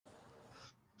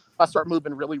I start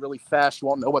moving really, really fast, you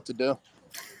won't know what to do.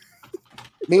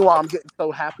 Meanwhile, I'm getting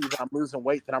so happy that I'm losing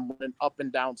weight that I'm running up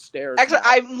and down stairs. Actually,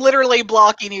 I'm literally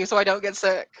blocking you so I don't get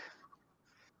sick.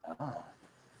 Oh.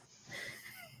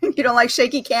 You don't like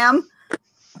shaky cam?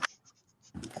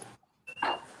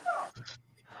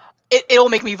 It'll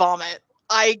make me vomit.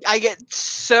 I get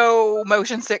so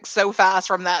motion sick so fast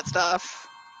from that stuff.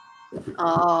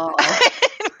 Oh.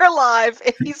 We're live,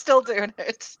 and he's still doing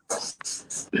it.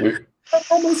 I'm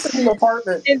almost in the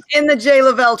apartment. In the Jay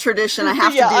Lavelle tradition, I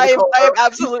have to do the I am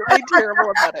absolutely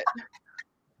terrible about it.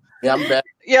 Yeah, I'm bad.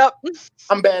 Yep.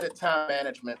 I'm bad at time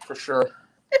management for sure.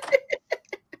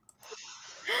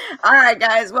 All right,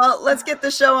 guys. Well, let's get the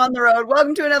show on the road.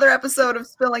 Welcome to another episode of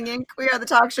Spilling Ink. We are the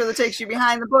talk show that takes you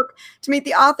behind the book to meet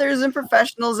the authors and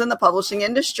professionals in the publishing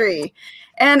industry.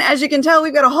 And as you can tell,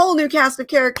 we've got a whole new cast of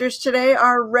characters today.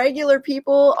 Our regular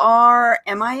people are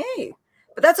MIA.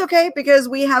 But that's okay because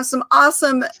we have some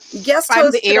awesome guest hosts.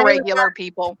 I'm the irregular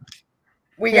people.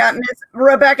 We got Miss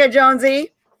Rebecca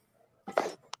Jonesy.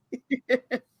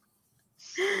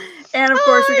 And of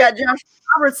course, we got Josh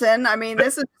Robertson. I mean,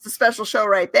 this is a special show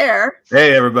right there.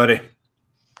 Hey, everybody.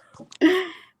 And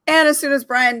as soon as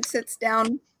Brian sits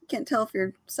down, can't tell if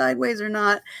you're sideways or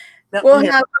not, No, we'll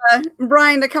have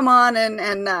Brian to come on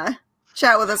and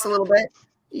chat with us a little bit.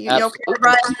 You okay,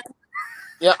 Brian?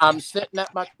 Yeah, I'm sitting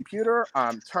at my computer.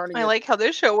 I'm turning. I like how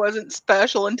this show wasn't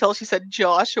special until she said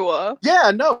Joshua. Yeah,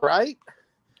 I know, right?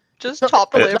 Just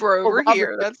top the liver over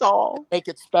here. That's all. Make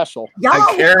it special.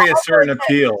 I carry a certain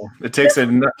appeal. It takes a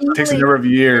number of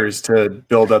years to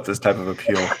build up this type of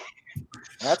appeal.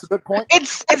 That's a good point.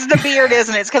 It's the beard,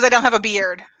 isn't it? It's because I don't have a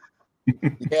beard.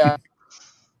 Yeah,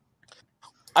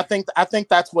 I think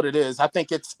that's what it is. I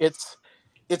think it's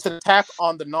an attack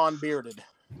on the non-bearded.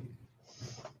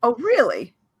 Oh,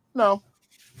 really? No,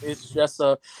 it's just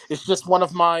one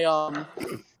of my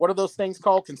what are those things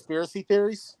called? Conspiracy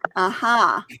theories.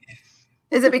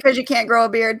 Is it because you can't grow a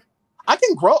beard? I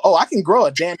can grow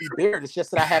a dandy beard. It's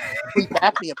just that I have sleep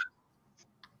apnea,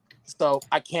 so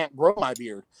I can't grow my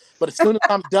beard. But as soon as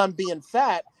I'm done being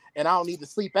fat and I don't need the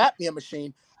sleep apnea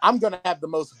machine, I'm gonna have the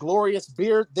most glorious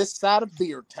beard this side of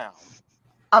Beard Town.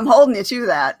 I'm holding you to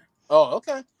that. Oh,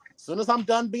 okay. As soon as I'm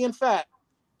done being fat.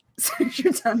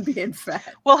 You're done being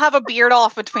fat. We'll have a beard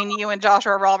off between you and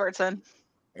Joshua Robertson.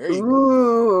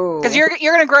 Because you're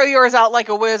gonna grow yours out like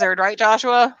a wizard, right,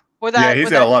 Joshua? With that,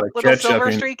 he's got a lot of little catch silver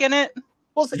up. streak in it.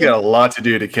 He's got a lot to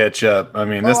do to catch up. I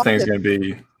mean, this thing's gonna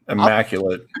be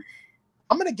immaculate.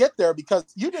 I'm gonna get there because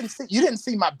you didn't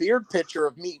see my beard picture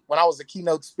of me when I was a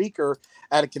keynote speaker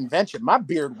at a convention. My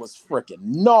beard was freaking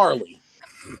gnarly.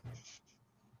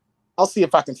 I'll see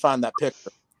if I can find that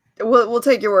picture. We'll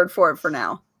take your word for it for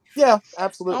now. Yeah,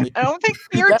 absolutely. I don't think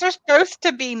beards are supposed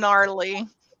to be gnarly.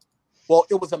 Well,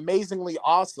 it was amazingly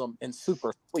awesome and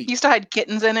super sweet. You still had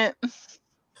kittens in it.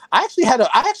 I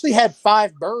actually had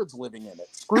 5 birds living in it.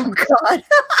 Screw God.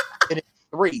 And it's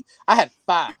 3. I had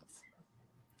 5.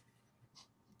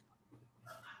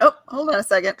 Oh, hold on a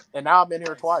second. And now I'm in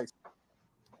here twice.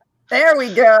 There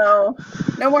we go.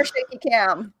 No more shaky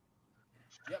cam.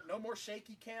 Yep, no more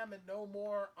shaky cam and no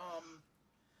more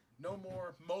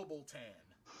mobile tan.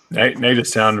 Nate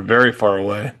just sounded very far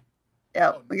away.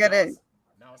 Yep, we gotta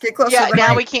get closer. Yeah,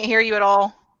 now we can't hear you at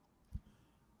all.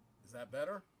 Is that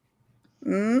better?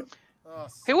 Mm.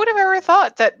 Who would have ever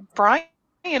thought that Brian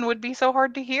would be so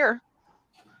hard to hear?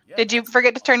 Yeah, did you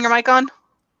forget to turn your mic on?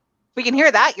 We can hear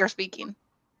that you're speaking.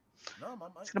 No, my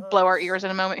mic. It's gonna blow our ears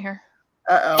in a moment here.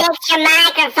 Uh-oh. Fix your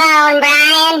microphone,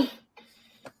 Brian.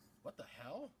 What the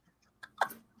hell?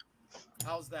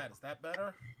 How's that? Is that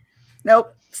better?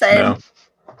 Nope. Same. No.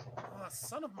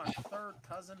 Son of my third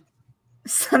cousin.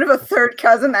 Son of a third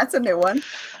cousin. That's a new one.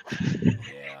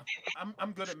 Yeah,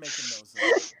 I'm good at making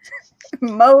those.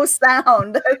 Mo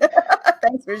sound.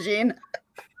 Thanks, Regine.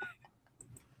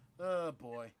 Oh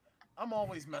boy, I'm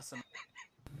always messing.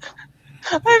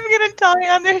 I'm gonna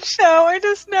die on this show. I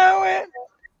just know it.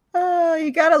 Oh,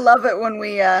 you gotta love it when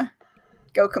we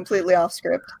go completely off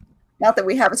script. Not that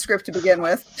we have a script to begin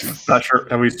with. Not sure.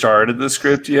 Have we started the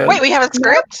script yet? Wait, we have a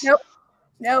script?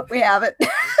 Nope, we haven't.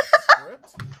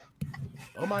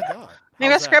 Oh my god. We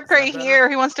have a script right here.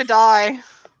 He wants to die.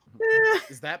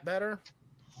 Is that better?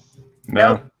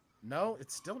 No. No,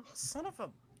 it's still son of a.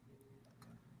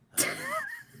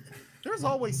 There's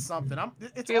always something.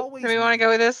 Do we want to go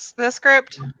with this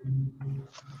script?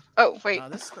 Oh wait.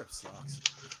 This script sucks.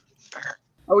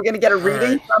 Are we gonna get a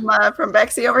reading from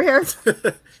Bexy over here?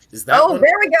 Is that? Oh,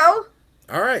 there we go.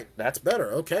 All right, that's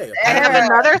better. Okay. I have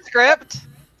another script.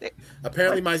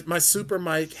 Apparently, my super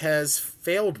mic has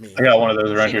failed me. I got one of those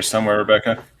around here somewhere,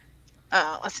 Rebecca.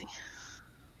 Let's see.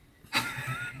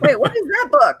 Wait, what is that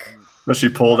book? That she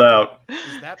pulled out.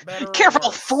 Is that better? or Careful,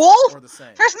 worse, fool! or the same?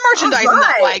 There's merchandise in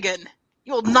that Alright. wagon.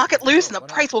 You will knock it loose, and the What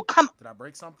price will come Did I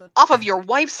break something? off of your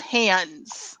wife's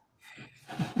hands.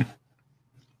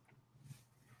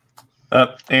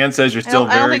 Anne says you're still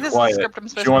I don't very think this is the quiet. script I'm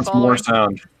supposed She to be wants more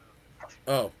following. sound.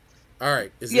 Oh, all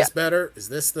right. Is Yeah. this better? Is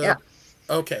this the? Yeah.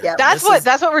 Okay. Yeah. That's this what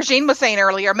is- Regine was saying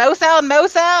earlier. Mo sound, mo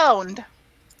sound.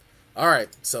 All right.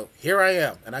 So here I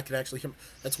am, and I can actually hear.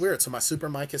 That's weird. So my super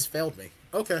mic has failed me.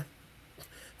 Okay.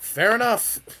 Fair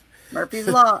enough. Murphy's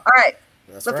Law. All right.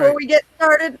 That's Before right. we get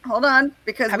started, hold on,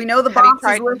 because we know the have you boss is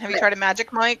tried, listening. Have you tried a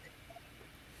magic mic?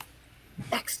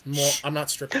 Well, I'm not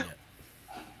stripping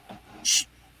it. Shh.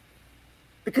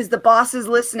 Because the boss is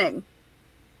listening.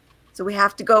 So we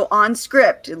have to go on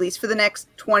script, at least for the next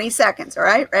 20 seconds. All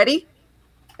right, ready?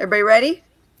 Everybody ready?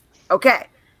 Okay.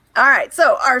 All right,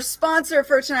 so our sponsor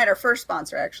for tonight, our first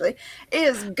sponsor actually,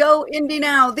 is Go Indie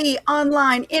Now, the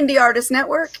online indie artist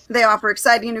network. They offer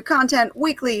exciting new content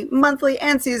weekly, monthly,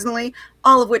 and seasonally,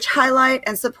 all of which highlight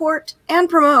and support and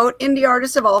promote indie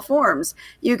artists of all forms.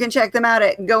 You can check them out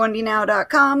at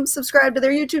goindienow.com, subscribe to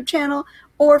their YouTube channel,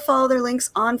 or follow their links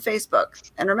on Facebook.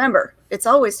 And remember, it's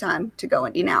always time to go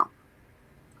indie now.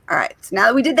 All right, so now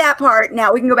that we did that part,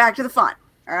 now we can go back to the fun.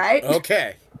 All right?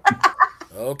 Okay.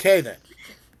 Okay then.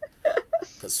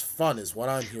 Because fun is what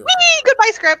I'm here. Whee!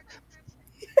 Goodbye, script.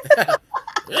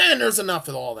 And there's enough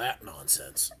of all that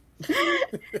nonsense. I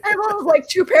have like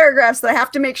 2 paragraphs that I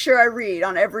have to make sure I read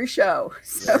on every show.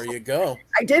 So There you go.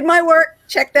 I did my work,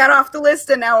 check that off the list,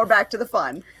 and now we're back to the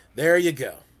fun. There you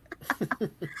go.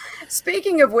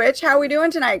 Speaking of which, how are we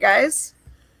doing tonight, guys?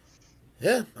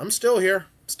 Yeah, I'm still here.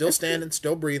 Still standing,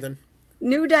 still breathing.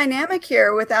 New dynamic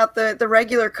here without the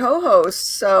regular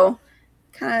co-host, so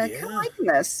kind of Yeah. liking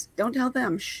this. Don't tell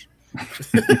them. Shh.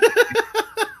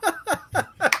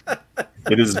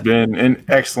 It has been an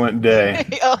excellent day.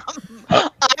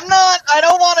 I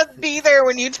don't want to be there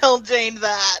when you tell Jane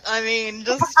that. I mean,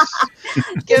 just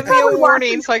give me probably a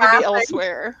warning so I can be laughing.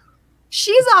 elsewhere.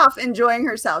 She's off enjoying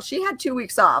herself. She had 2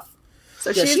 weeks off, so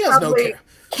Yeah, she's she has no probably care.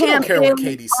 She don't care what camping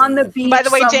Katie's on the saying. beach. By the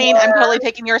way, Jane, I'm somewhere. totally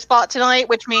taking your spot tonight,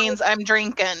 which means I'm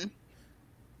drinking.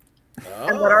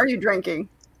 And what are you drinking?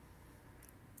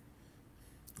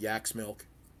 Yak's milk.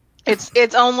 It's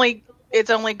only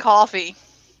coffee.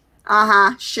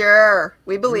 Sure.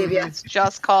 We believe you. It's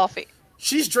just coffee.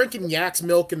 She's drinking Yak's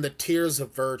milk in the tears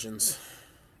of virgins.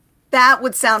 That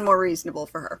would sound more reasonable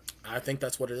for her. I think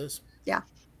that's what it is. Yeah.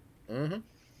 Mm-hmm.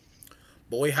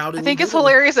 Boy, how did I think we it's do it?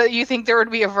 hilarious that you think there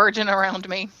would be a virgin around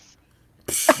me.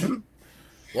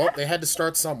 Well, they had to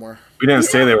start somewhere. We didn't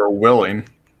say they were willing.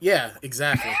 Yeah,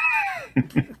 exactly.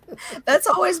 That's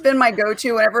always been my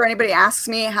go-to whenever anybody asks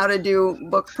me how to do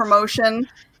book promotion.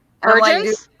 And I'm like,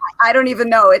 Virgins? dude, I don't even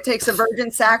know. It takes a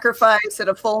virgin sacrifice at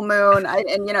a full moon.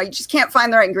 And you just can't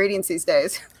find the right ingredients these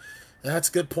days. That's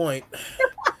a good point.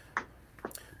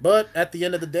 But at the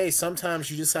end of the day, sometimes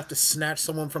you just have to snatch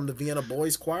someone from the Vienna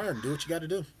Boys Choir and do what you got to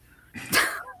do.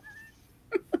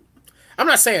 I'm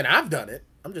not saying I've done it.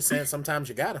 I'm just saying sometimes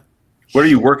you gotta. What are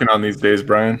you working on these days,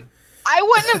 Brian? I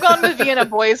wouldn't have gone to Vienna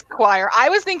Boys Choir. I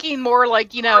was thinking more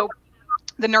like, the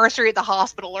nursery at the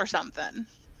hospital or something.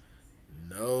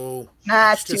 No.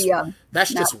 That's too young.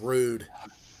 That's No. just rude.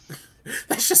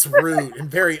 That's just rude and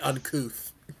very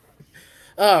uncouth.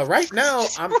 Right now,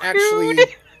 I'm actually...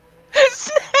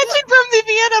 Snatching from the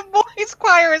Vienna Boys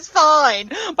Choir is fine,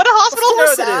 but a hospital, Of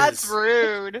course no, it that's is.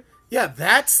 rude. Yeah,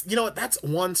 that's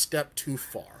one step too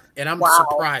far. And I'm Wow.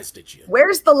 surprised at you.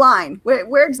 Where's the line?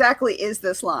 Where exactly is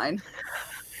this line?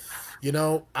 I'm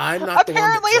not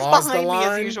Apparently, the it's one that draws the behind me as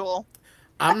line. usual.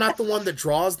 I'm not the one that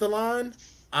draws the line.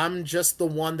 I'm just the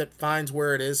one that finds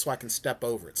where it is so I can step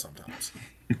over it sometimes.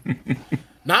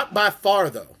 Not by far,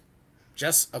 though.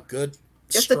 Just a good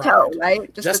Just stride. a toe,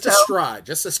 right? Just a a toe? stride.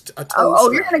 Just a toe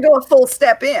Oh, you're stride. going to go a full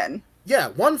step in. Yeah,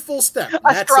 one full step. and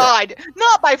A that's it. stride,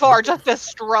 not by far, just a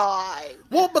stride.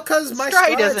 Well, because my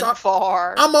Stride strides isn't are,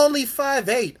 far. I'm only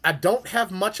 5'8". I don't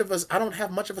have much of a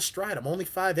stride. I'm only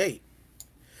 5'8".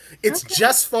 It's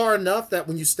just far enough that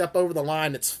when you step over the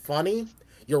line, it's funny.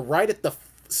 You're right at the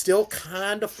still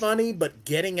kind of funny, but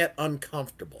getting it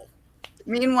uncomfortable.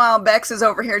 Meanwhile, Bex is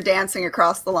over here dancing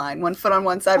across the line, one foot on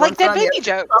one side, Like one foot that on the baby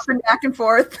other, jokes. up and back and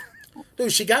forth.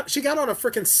 Dude, she got on a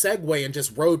freaking Segway and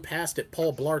just rode past it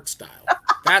Paul Blart style.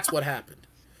 That's what happened.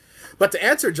 But to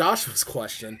answer Joshua's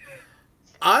question,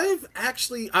 I've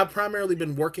primarily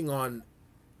been working on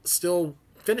still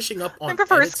finishing up on I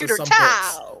prefer a edits of scooter some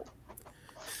chow.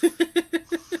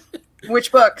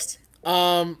 Which books?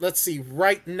 books. Let's see.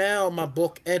 Right now, my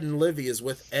book Ed and Livy is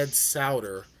with Ed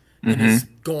Souter, and is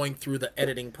going through the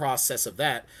editing process of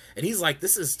that. And he's like,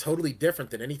 this is totally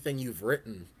different than anything you've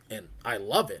written, and I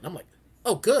love it. And I'm like,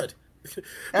 oh, good.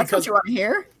 That's what you want to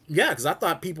hear? Yeah, because I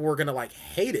thought people were gonna like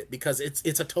hate it because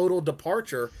it's a total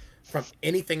departure from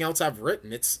anything else I've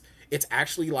written. It's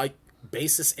actually like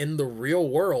basis in the real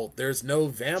world. There's no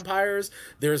vampires.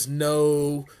 There's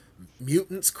no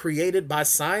mutants created by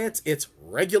science. It's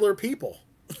regular people.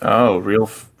 Oh,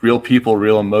 real people,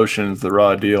 real emotions, the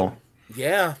raw deal.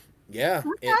 Yeah.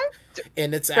 Okay.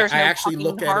 And it's There's I no actually talking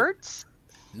look at hearts.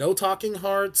 no talking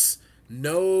hearts,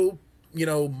 no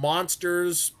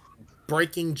monsters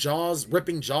breaking jaws,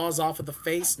 ripping jaws off of the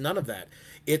face, none of that.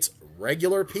 It's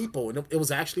regular people, and it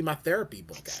was actually my therapy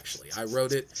book. Actually, I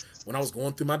wrote it when I was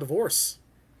going through my divorce.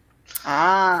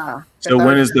 So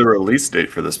when is the release date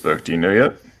for this book? Do you know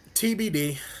yet?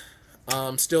 TBD.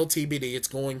 Still TBD. It's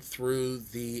going through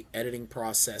the editing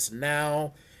process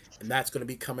now, and that's going to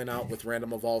be coming out with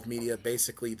Random Evolve Media.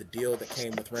 Basically, the deal that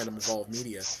came with Random Evolve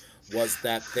Media was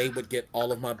that they would get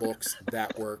all of my books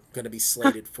that were going to be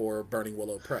slated for Burning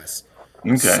Willow Press.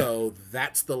 Okay. So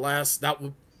that's the last. That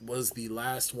was the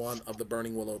last one of the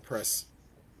Burning Willow Press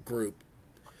group.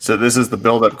 So this is the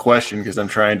build-up question because I'm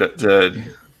trying to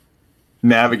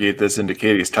navigate this into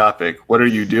Katie's topic. What are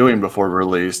you doing before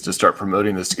release to start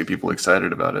promoting this to get people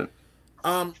excited about it?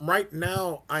 Right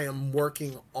now, I am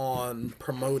working on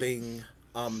promoting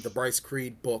the Bryce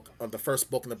Creed book, the first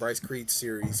book in the Bryce Creed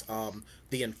series,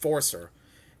 The Enforcer.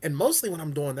 And mostly when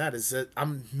I'm doing that is that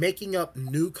I'm making up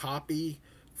new copy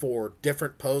for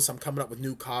different posts. I'm coming up with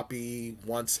new copy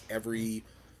once every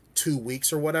 2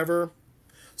 weeks or whatever.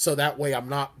 So that way I'm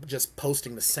not just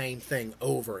posting the same thing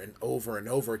over and over and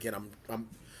over again. I'm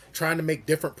trying to make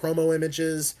different promo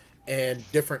images and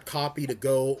different copy to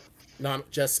go not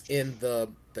just in the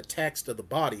text of the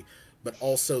body, but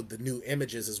also the new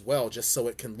images as well, just so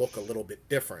it can look a little bit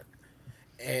different.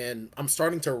 And I'm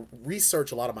starting to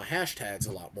research a lot of my hashtags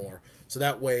a lot more, so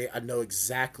that way I know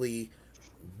exactly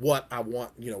what I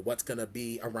want, what's going to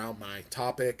be around my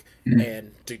topic,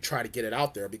 and to try to get it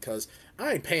out there, because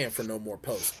I ain't paying for no more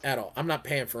posts at all. I'm not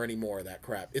paying for any more of that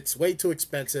crap. It's way too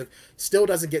expensive. Still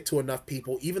doesn't get to enough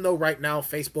people, even though right now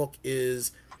Facebook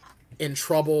is in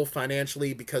trouble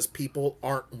financially because people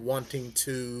aren't wanting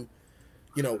to,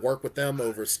 work with them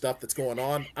over stuff that's going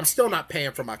on. I'm still not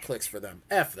paying for my clicks for them.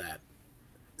 F that.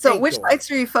 So which sites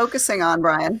are you focusing on,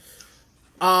 Brian?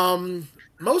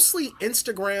 Mostly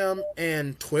Instagram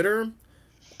and Twitter.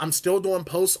 I'm still doing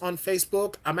posts on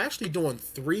Facebook. I'm actually doing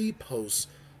 3 posts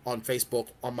on Facebook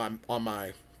on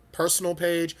my personal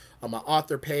page, on my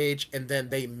author page, and then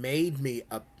they made me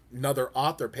another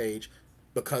author page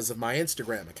because of my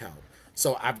Instagram account.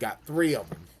 So I've got 3 of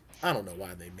them. I don't know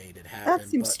why they made it happen. That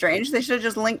seems strange. They should have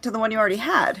just linked to the one you already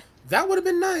had. That would have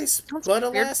been nice, but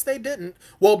alas, they didn't.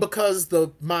 Well, because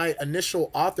my initial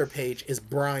author page is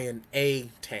Brian A.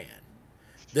 Tan.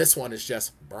 This one is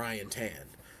just Brian Tan.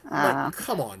 Like,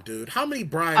 come on, dude. How many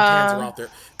Brian Tans are out there?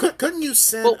 Couldn't you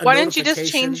send a why didn't you just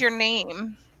notification? change your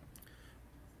name?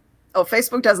 Oh,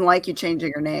 Facebook doesn't like you changing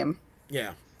your name.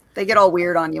 Yeah. They get all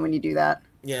weird on you when you do that.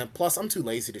 Yeah, plus I'm too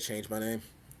lazy to change my name.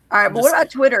 All right, but what about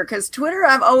Twitter? Because Twitter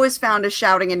I've always found is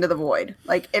shouting into the void.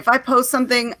 Like, if I post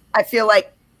something, I feel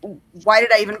like, why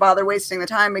did I even bother wasting the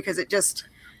time? Because it just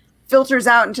filters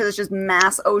out into this just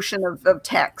mass ocean of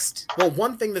text. Well,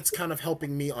 one thing that's kind of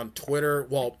helping me on Twitter,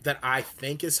 that I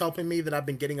think is helping me, that I've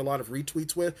been getting a lot of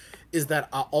retweets with, is that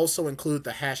I also include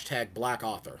the hashtag Black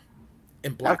Author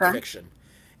in Black Fiction.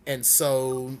 And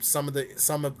so some of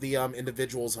the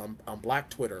individuals on Black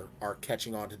Twitter are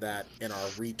catching on to that and are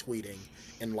retweeting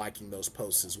and liking those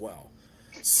posts as well.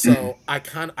 So I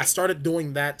started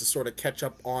doing that to sort of catch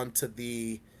up on to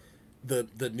the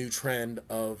new trend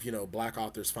of Black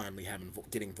authors finally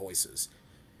getting voices.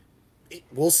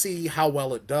 We'll see how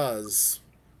well it does,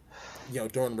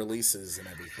 during releases and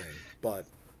everything.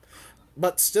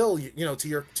 But still,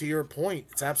 to your point,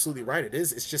 it's absolutely right.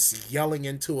 It's just yelling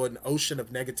into an ocean of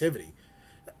negativity.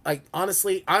 Like,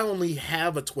 honestly, I only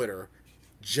have a Twitter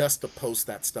just to post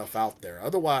that stuff out there.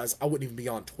 Otherwise, I wouldn't even be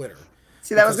on Twitter.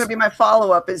 See, that was going to be my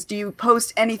follow-up, is do you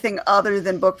post anything other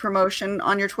than book promotion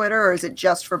on your Twitter, or is it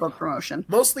just for book promotion?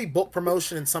 Mostly book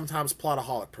promotion and sometimes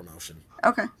Plotaholic promotion.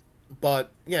 Okay.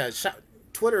 But, yeah,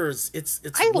 Twitter is, it's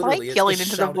I like yelling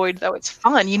into the void, though. It's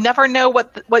fun. You never know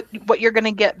what you're going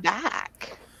to get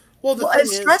back. Well, the thing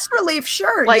as is, stress relief,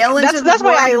 sure. Like, Yell into that's the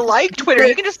why I void. like Twitter.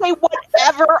 You can just say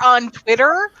whatever on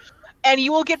Twitter, and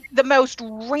you will get the most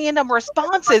random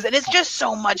responses, and it's just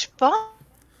so much fun.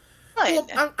 well,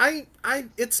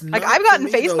 it's not Like, I've gotten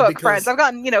for me, though, Facebook because- friends. I've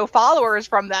gotten, followers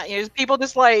from that. People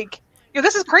just like,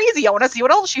 this is crazy. I want to see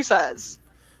what else she says.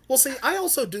 Well, see, I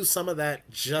also do some of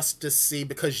that just to see,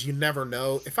 because you never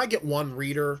know. If I get one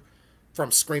reader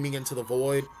from screaming into the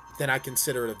void, then I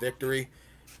consider it a victory.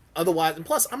 Otherwise, and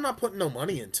plus, I'm not putting no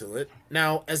money into it.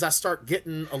 Now, as I start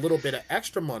getting a little bit of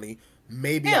extra money,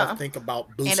 maybe I'll think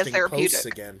about boosting posts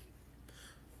again.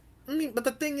 I mean, but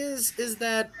the thing is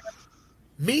that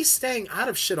me staying out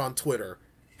of shit on Twitter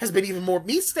has been even more...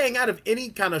 Me staying out of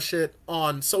any kind of shit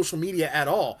on social media at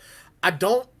all.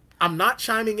 I'm not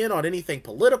chiming in on anything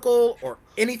political or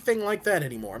anything like that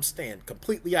anymore. I'm staying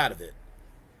completely out of it.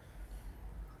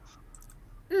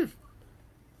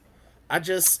 I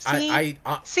just...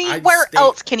 Where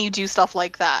else can you do stuff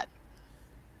like that?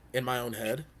 In my own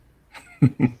head.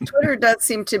 Twitter does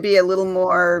seem to be a little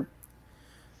more...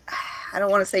 I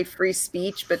don't want to say free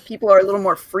speech, but people are a little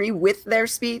more free with their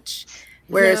speech.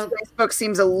 Whereas Facebook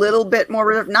seems a little bit more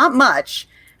reserved. Not much,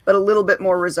 but a little bit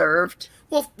more reserved.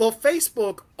 Well,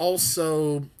 Facebook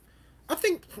also... I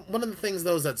think one of the things,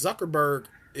 though, is that Zuckerberg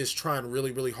is trying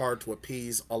really, really hard to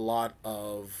appease a lot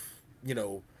of,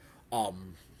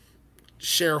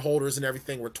 shareholders and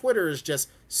everything, where Twitter is just,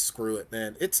 screw it,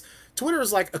 man. Twitter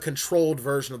is like a controlled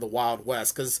version of the Wild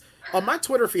West, because on my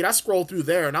Twitter feed, I scroll through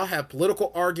there, and I'll have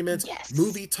political arguments,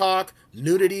 movie talk,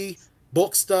 nudity,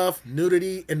 book stuff,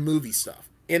 nudity, and movie stuff,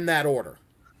 in that order.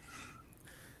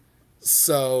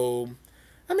 So...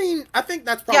 I mean, I think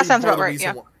that's probably part of the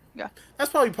reason why.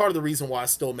 That's probably part of the reason why I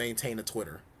still maintain a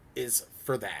Twitter, is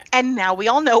for that. And now we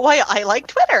all know why I like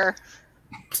Twitter.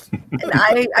 And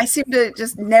I seem to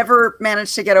just never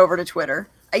manage to get over to Twitter.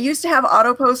 I used to have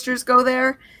auto posters go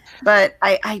there, but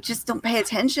I just don't pay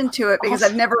attention to it because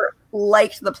I've never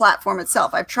liked the platform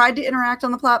itself. I've tried to interact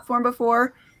on the platform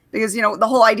before because, the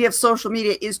whole idea of social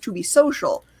media is to be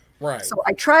social. Right. So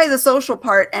I try the social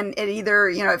part, and it either,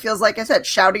 it feels like I said,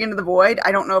 shouting into the void.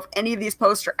 I don't know if any of these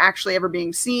posts are actually ever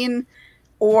being seen,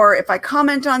 or if I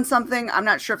comment on something, I'm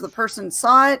not sure if the person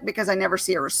saw it because I never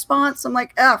see a response. I'm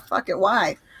like, fuck it,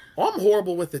 why? Well, I'm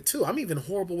horrible with it too. I'm even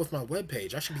horrible with my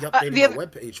webpage. I should be updating my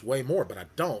webpage way more, but I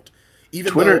don't.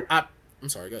 Even Twitter. I'm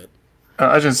sorry, go ahead.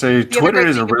 I was gonna say Twitter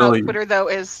is a really... Twitter though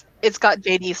is it's got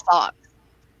JD socks.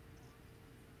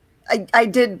 I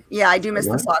do miss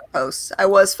the sock posts. I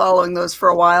was following those for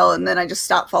a while, and then I just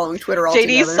stopped following Twitter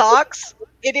altogether. JD's socks.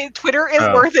 Twitter is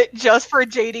worth it just for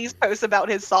JD's posts about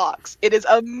his socks. It is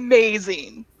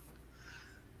amazing.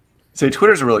 Say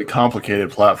Twitter's a really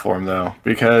complicated platform, though,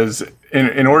 because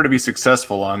in order to be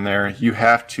successful on there, you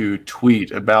have to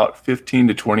tweet about 15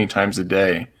 to 20 times a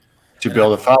day to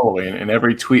build a following, and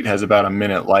every tweet has about a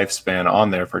minute lifespan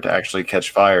on there for it to actually catch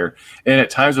fire. And at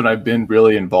times when I've been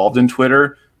really involved in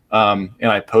Twitter, and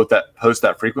I post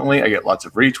that frequently, I get lots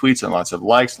of retweets and lots of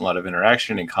likes and a lot of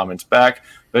interaction and comments back.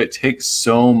 But it takes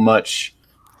so much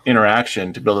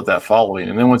interaction to build up that following.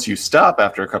 And then once you stop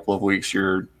after a couple of weeks,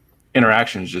 your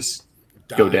interactions just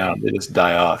go down. They just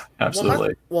die off.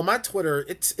 Absolutely. Well, my Twitter,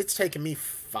 it's taken me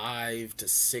 5 to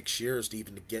 6 years to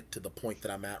even get to the point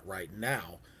that I'm at right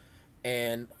now.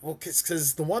 And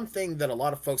because the one thing that a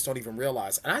lot of folks don't even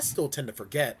realize, and I still tend to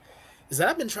forget, is that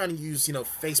I've been trying to use,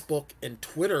 Facebook and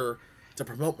Twitter to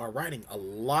promote my writing a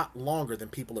lot longer than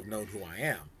people have known who I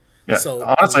am. Yeah, so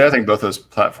honestly, I think both those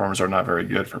platforms are not very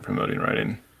good for promoting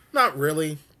writing. Not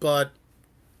really, but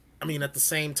I mean, at the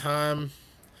same time,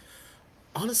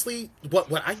 honestly,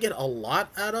 what I get a lot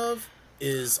out of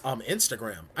is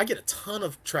Instagram. I get a ton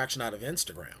of traction out of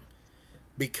Instagram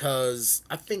because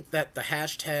I think that the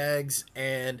hashtags,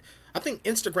 and I think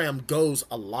Instagram goes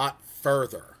a lot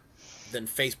further than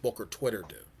Facebook or Twitter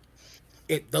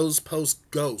do. Those posts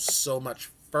go so much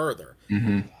further.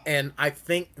 Mm-hmm. And I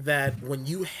think that when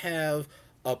you have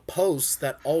a post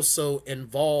that also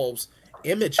involves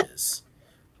images,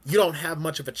 you don't have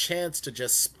much of a chance to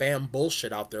just spam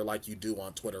bullshit out there like you do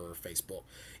on Twitter or Facebook.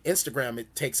 Instagram,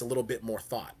 it takes a little bit more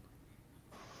thought,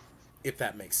 if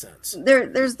that makes sense.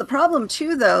 There's the problem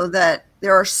too, though, that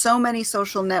there are so many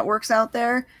social networks out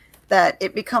there that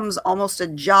it becomes almost a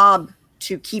job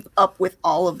to keep up with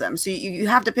all of them. So you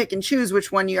have to pick and choose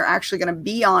which one you're actually going to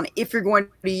be on if you're going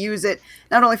to use it,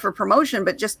 not only for promotion,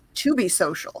 but just to be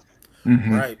social.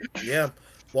 Mm-hmm. Right. Yeah.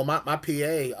 Well, my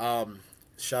PA,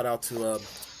 shout out to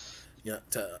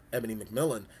Ebony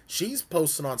McMillan. She's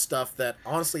posting on stuff that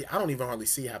honestly, I don't even hardly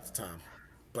see half the time,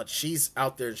 but she's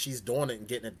out there and she's doing it and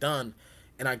getting it done.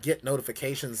 And I get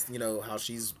notifications, how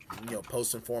she's,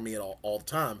 posting for me all the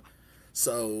time.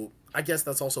 So I guess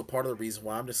that's also part of the reason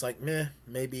why I'm just like,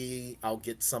 maybe I'll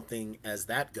get something as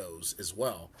that goes as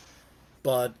well.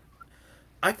 But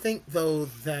I think, though,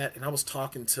 that, and I was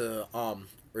talking to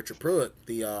Richard Pruitt,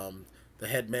 the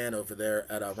head man over there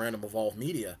at Random Evolve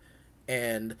Media,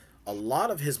 and a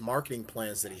lot of his marketing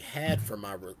plans that he had for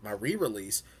my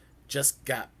re-release just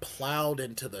got plowed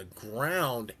into the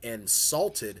ground and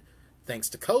salted thanks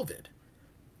to COVID.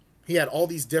 He had all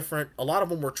these different, a lot of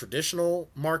them were traditional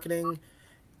marketing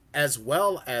as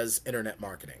well as internet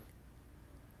marketing.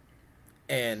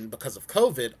 And because of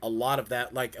COVID, a lot of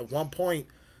that, like at one point,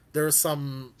 there was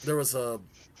a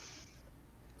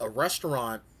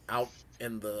restaurant out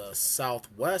in the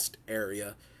Southwest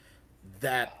area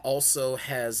that also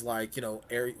has like, you know,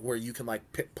 area where you can like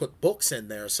put books in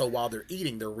there. So while they're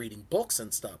eating, they're reading books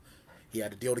and stuff. He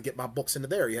had a deal to get my books into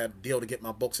there. He had a deal to get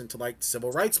my books into like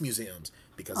civil rights museums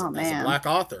because as a black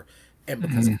author. And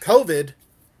because of COVID,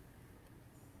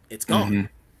 it's gone.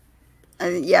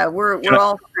 Yeah, we're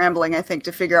all scrambling, I think,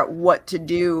 to figure out what to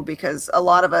do because a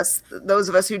lot of us, those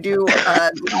of us who do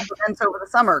events over the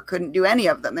summer, couldn't do any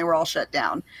of them. They were all shut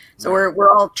down. So we're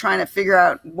all trying to figure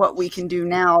out what we can do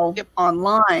now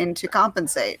online to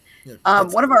compensate.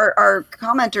 One of our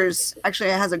commenters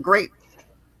actually has a great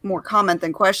more comment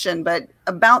than question, but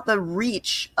about the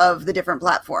reach of the different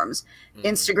platforms,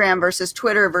 Instagram versus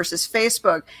Twitter versus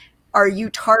Facebook. Are you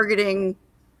targeting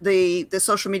the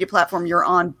social media platform you're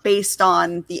on based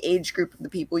on the age group of the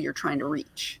people you're trying to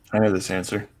reach? I know this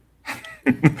answer.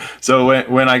 So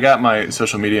when I got my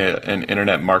social media and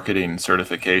internet marketing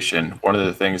certification, one of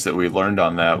the things that we learned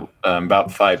on that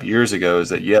about 5 years ago is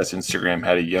that yes, Instagram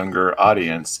had a younger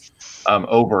audience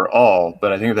overall,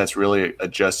 but I think that's really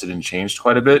adjusted and changed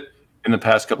quite a bit. In the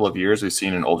past couple of years, we've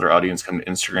seen an older audience come to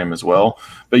Instagram as well.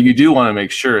 But you do want to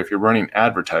make sure if you're running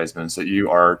advertisements that you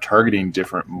are targeting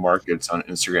different markets on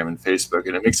Instagram and Facebook.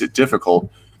 And it makes it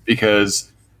difficult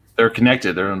because they're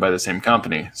connected. They're owned by the same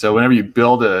company. So whenever you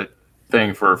build a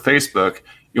thing for Facebook,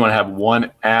 you want to have one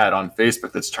ad on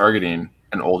Facebook that's targeting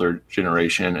an older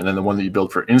generation. And then the one that you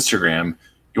build for Instagram,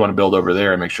 you want to build over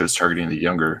there and make sure it's targeting the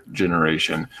younger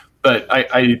generation. But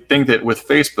I think that with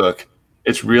Facebook,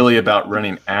 it's really about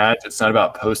running ads. It's not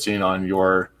about posting on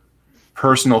your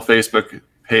personal Facebook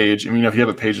page. I mean, if you have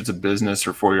a page that's a business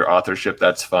or for your authorship,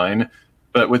 that's fine.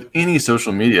 But with any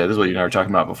social media, this is what you and I were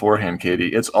talking about beforehand, Katie,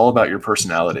 it's all about your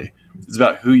personality. It's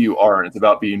about who you are, and it's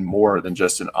about being more than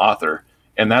just an author.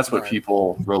 And that's what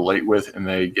people relate with and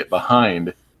they get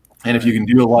behind. And if you can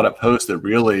do a lot of posts that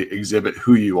really exhibit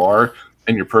who you are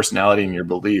and your personality and your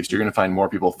beliefs, you're going to find more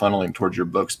people funneling towards your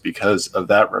books because of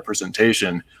that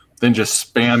representation than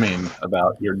just spamming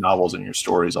about your novels and your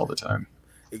stories all the time.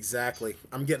 Exactly.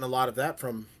 I'm getting a lot of that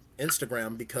from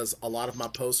Instagram because a lot of my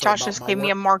posts Josh just gave me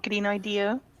a marketing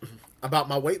idea about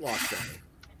my weight loss journey.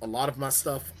 A lot of my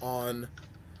stuff on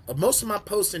most of my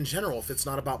posts in general, if it's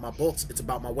not about my books, it's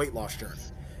about my weight loss journey.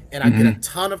 And I get a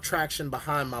ton of traction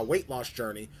behind my weight loss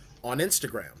journey on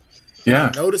Instagram. Yeah.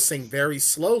 I'm noticing very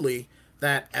slowly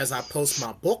that as I post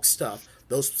my book stuff,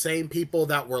 those same people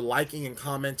that were liking and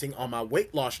commenting on my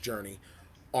weight loss journey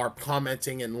are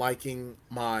commenting and liking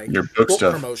my book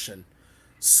promotion.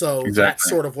 So that's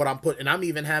sort of what I'm putting. And I'm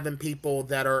even having people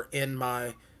that are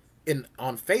on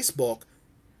Facebook.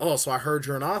 Oh, so I heard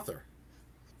you're an author.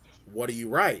 What do you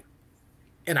write?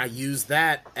 And I use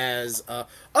that as,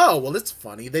 oh, well, it's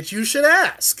funny that you should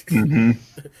ask.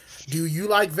 Do you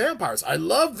like vampires? I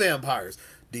love vampires.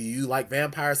 Do you like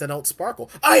vampires that don't sparkle?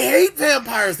 I hate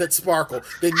vampires that sparkle.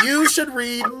 Then you should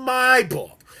read my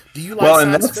book. Do you like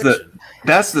science fiction?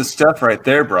 That's the stuff right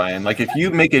there, Brian. Like if you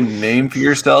make a name for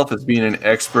yourself as being an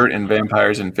expert in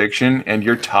vampires and fiction, and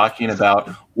you're talking about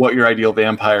what your ideal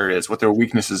vampire is, what their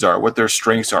weaknesses are, what their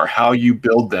strengths are, how you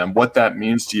build them, what that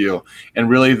means to you, and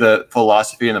really the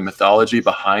philosophy and the mythology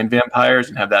behind vampires,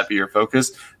 and have that be your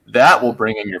focus, that will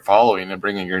bring in your following and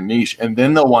bring in your niche. And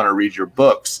then they'll want to read your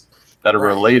books that are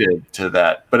related to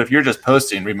that. But if you're just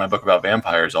posting, read my book about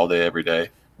vampires all day, every day,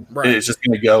 it's just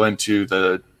going to go into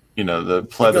the, the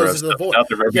plethora of stuff out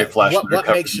there. What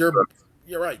makes your book?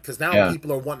 You're right, because now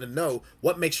people are wanting to know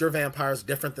what makes your vampires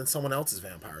different than someone else's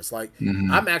vampires. Like,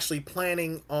 I'm actually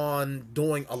planning on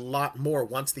doing a lot more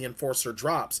once the Enforcer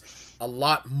drops, a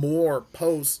lot more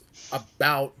posts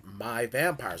about my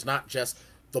vampires, not just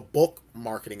the book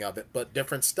marketing of it, but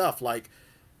different stuff. Like,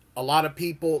 a lot of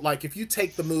people, like if you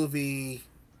take the movie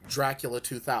Dracula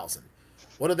 2000,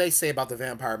 what do they say about the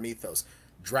vampire mythos?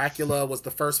 Dracula was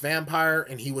the first vampire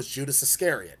and he was Judas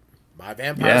Iscariot. My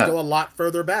vampires go a lot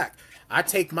further back. I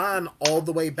take mine all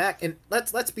the way back. And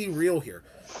let's be real here.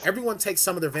 Everyone takes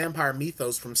some of their vampire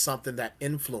mythos from something that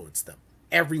influenced them.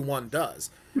 Everyone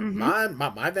does.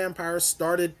 My vampires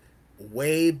started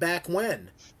way back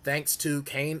when, thanks to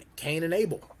Cain and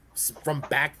Abel from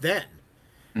back then.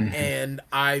 And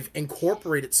I've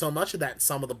incorporated so much of that in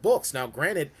some of the books. Now,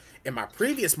 granted, in my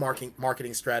previous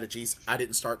marketing strategies, I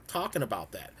didn't start talking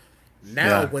about that.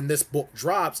 Now, Yeah. when this book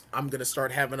drops, I'm going to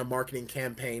start having a marketing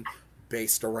campaign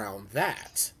based around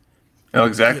that. Oh,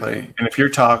 exactly. And if you're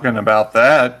talking about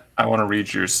that, I want to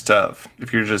read your stuff.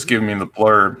 If you're just giving me the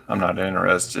blurb, I'm not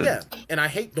interested. Yeah, and I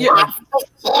hate doing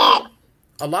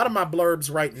a lot of my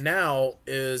blurbs right now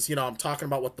is, I'm talking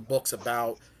about what the book's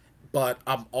about, but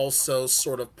I'm also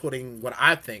sort of putting what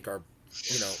I think are,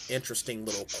 interesting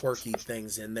little quirky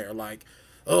things in there, like,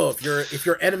 oh, if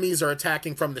your enemies are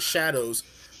attacking from the shadows,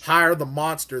 hire the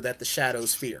monster that the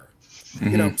shadows fear.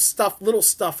 Little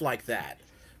stuff like that.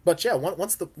 But yeah,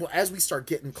 as we start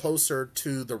getting closer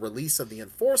to the release of the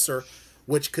Enforcer,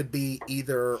 which could be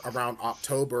either around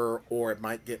October or it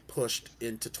might get pushed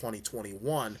into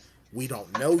 2021, we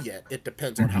don't know yet. It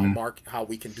depends on how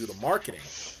we can do the marketing.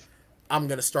 I'm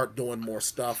gonna start doing more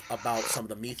stuff about some of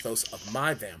the mythos of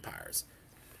my vampires,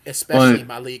 especially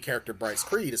my lead character Bryce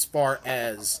Creed. As far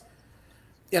as,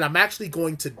 and I'm actually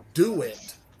going to do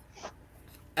it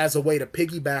as a way to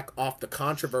piggyback off the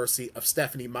controversy of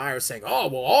Stephanie Meyer saying, "Oh,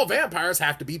 well, all vampires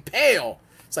have to be pale."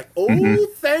 It's like, oh,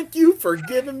 thank you for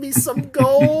giving me some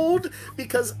gold,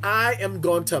 because I am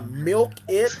going to milk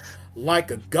it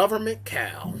like a government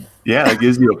cow. Yeah, it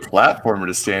gives you a platform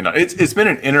to stand on. It's been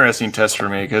an interesting test for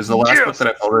me, because the last book that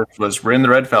I published was Rin the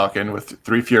Red Falcon with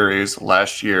Three Furies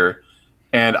last year,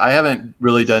 and I haven't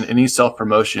really done any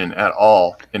self-promotion at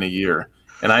all in a year.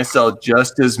 And I sell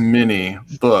just as many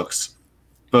books,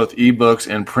 both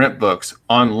ebooks and print books,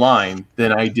 online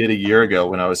than I did a year ago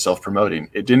when I was self-promoting.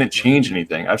 It didn't change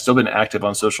anything. I've still been active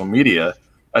on social media.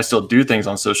 I still do things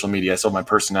on social media. I sell my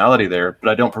personality there, but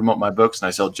I don't promote my books, and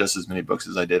I sell just as many books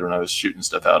as I did when I was shooting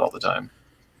stuff out all the time.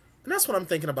 And that's what I'm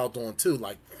thinking about doing too.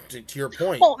 Like, to your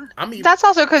point, Well, that's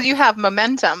also because you have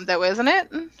momentum, though, isn't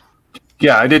it?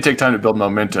 Yeah, I did take time to build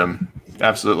momentum.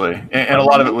 Absolutely. And a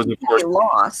lot of it was, of course,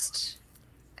 lost.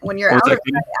 When you're out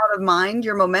of mind,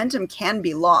 your momentum can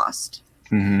be lost.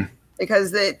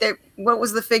 Because what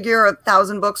was the figure?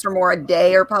 1,000 books or more a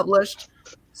day are published.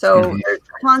 So there's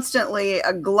constantly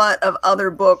a glut of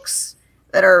other books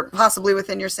that are possibly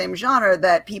within your same genre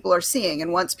that people are seeing.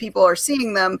 And once people are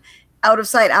seeing them, out of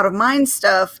sight, out of mind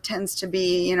stuff tends to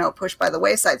be, pushed by the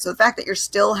wayside. So the fact that you're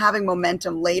still having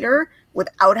momentum later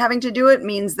without having to do it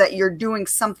means that you're doing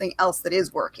something else that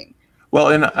is working. Well,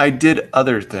 and I did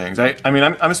other things.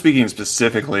 I'm speaking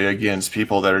specifically against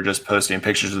people that are just posting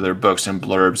pictures of their books and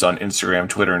blurbs on Instagram,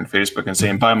 Twitter, and Facebook and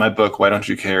saying, buy my book. Why don't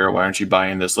you care? Why aren't you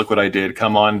buying this? Look what I did.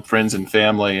 Come on, friends and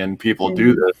family and people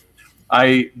do this.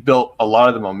 I built a lot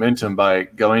of the momentum by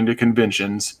going to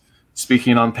conventions,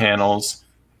 speaking on panels,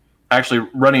 actually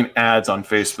running ads on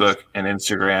Facebook and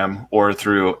Instagram or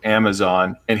through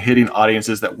Amazon, and hitting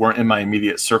audiences that weren't in my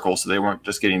immediate circle. So they weren't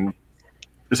just getting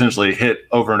essentially hit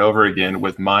over and over again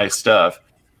with my stuff.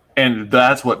 And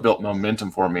that's what built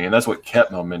momentum for me. And that's what kept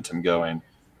momentum going.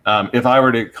 If I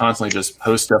were to constantly just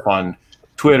post stuff on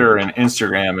Twitter and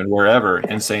Instagram and wherever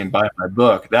and saying, buy my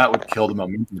book, that would kill the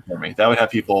momentum for me. That would have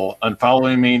people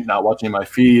unfollowing me, not watching my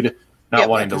feed, not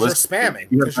wanting to listen. You're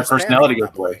spamming. My personality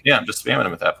goes away. Yeah, I'm just spamming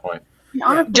them at that point.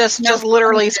 Yeah. Just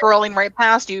literally scrolling right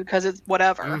past you because it's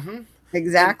whatever.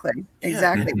 Exactly. And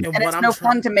it's no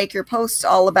fun to make your posts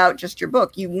all about just your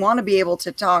book. You want to be able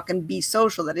to talk and be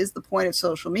social. That is the point of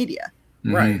social media.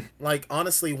 Right. Like,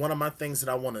 honestly, one of my things that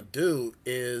I want to do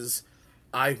is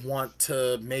I want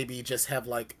to maybe just have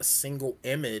like a single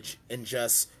image and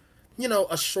just,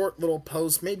 a short little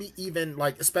post, maybe even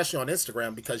like, especially on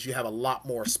Instagram, because you have a lot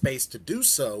more space to do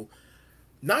so.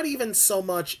 Not even so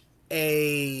much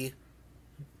like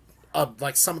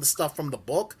some of the stuff from the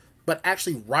book, but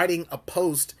actually writing a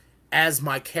post as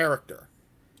my character.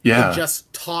 Yeah. And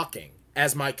just talking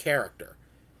as my character.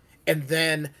 And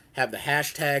then have the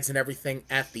hashtags and everything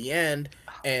at the end.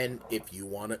 And if you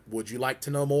want it, would you like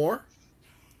to know more?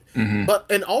 But,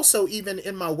 and also even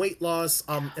in my weight loss,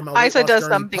 Isa does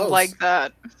something posts, like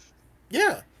that.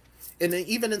 Yeah. And then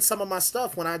even in some of my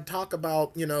stuff, when I talk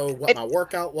about, what my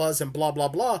workout was and blah, blah,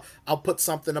 blah, I'll put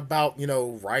something about,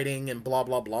 writing and blah,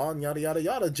 blah, blah, and yada, yada,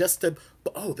 yada, just to,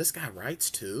 oh, this guy writes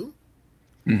too?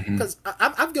 Because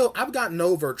I've gotten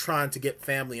over trying to get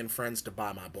family and friends to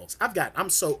buy my books. I'm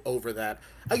so over that.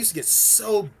 I used to get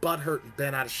so butthurt and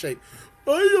bent out of shape.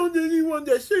 I don't want anyone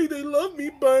that say they love me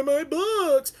buy my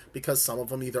books. Because some of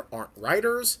them either aren't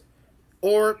writers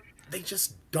or they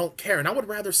just don't care. And I would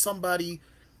rather somebody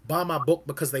buy my book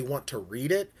because they want to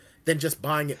read it than just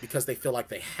buying it because they feel like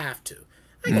they have to.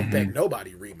 I ain't gonna beg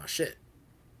nobody to read my shit.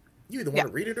 You either want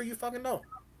to read it or you fucking don't.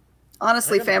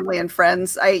 Honestly, family and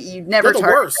friends, you never They're the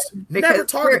worst. Never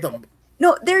target them.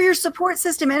 No, they're your support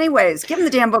system anyways. Give them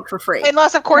the damn book for free.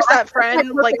 Unless, of course, that friend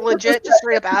like legit just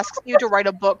straight up asks you to write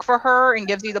a book for her and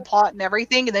gives you the plot and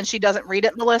everything, and then she doesn't read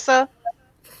it, Melissa.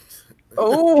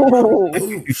 Oh,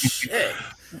 shit.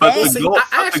 But Well, the see, goal- I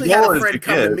but actually the had goal a is friend to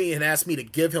come to give. me and ask me to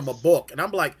give him a book. And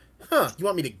I'm like, huh, you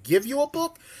want me to give you a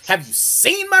book? Have you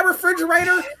seen my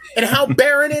refrigerator and how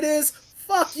barren it is?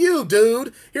 Fuck you,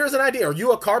 dude. Here's an idea. Are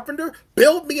you a carpenter?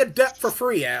 Build me a deck for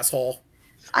free, asshole.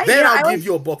 Then I'll give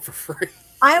you a book for free.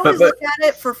 I always But- look at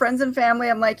it for friends and family.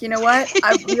 I'm like, you know what?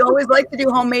 We always like to do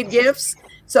homemade gifts.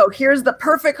 So here's the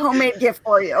perfect homemade gift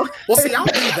for you. Well, see, I'll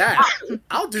do that.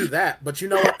 I'll do that. But you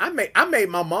know what? I made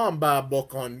my mom buy a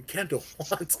book on Kindle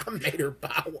once. I made her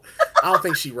buy one. I don't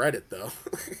think she read it though.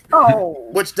 Oh,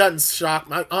 Which doesn't shock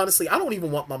me. Honestly, I don't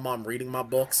even want my mom reading my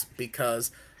books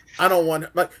because I don't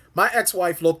want. Like my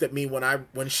ex-wife looked at me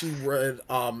when she read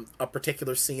a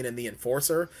particular scene in The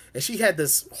Enforcer, and she had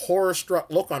this horror-struck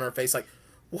look on her face, like,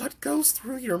 "What goes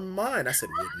through your mind?" I said,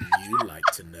 "Wouldn't you like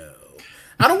to know?"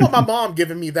 I don't want my mom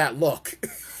giving me that look.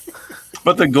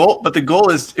 But the goal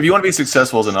is, if you want to be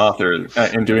successful as an author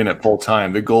and doing it full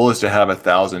time, the goal is to have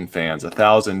 1,000 fans,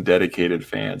 1,000 dedicated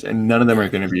fans, and none of them are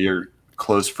going to be your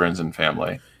close friends and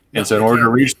family. And so in order to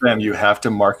reach them, you have to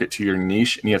market to your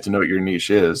niche, and you have to know what your niche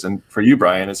is. And for you,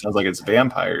 Brian, it sounds like it's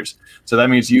vampires. So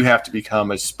that means you have to become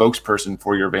a spokesperson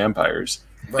for your vampires.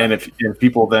 Right. And if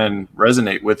people then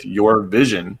resonate with your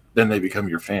vision, then they become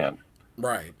your fan.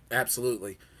 Right,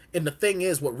 absolutely. And the thing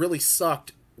is, what really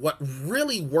sucked, what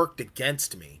really worked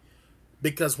against me,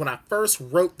 because when I first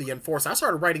wrote The Enforcer, I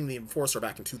started writing The Enforcer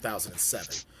back in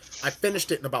 2007. I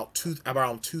finished it in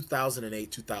around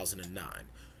 2008, 2009.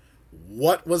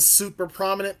 What was super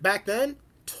prominent back then?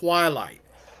 Twilight.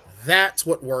 That's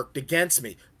what worked against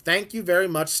me. Thank you very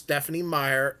much, Stephanie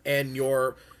Meyer, and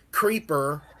your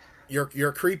creeper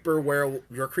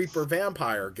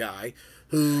vampire guy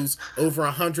who's over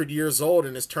 100 years old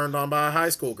and is turned on by a high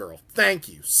school girl. Thank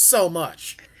you so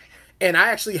much. And I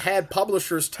actually had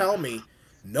publishers tell me,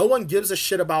 no one gives a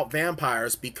shit about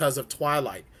vampires because of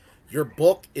Twilight. Your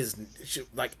book is,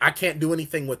 like, I can't do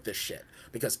anything with this shit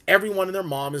because everyone and their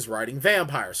mom is writing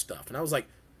vampire stuff. And I was like,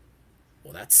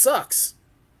 well, that sucks.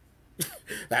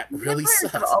 That really vampires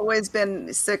sucks. have always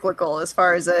been cyclical as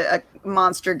far as a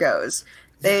monster goes.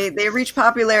 They reach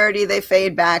popularity, they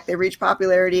fade back, they reach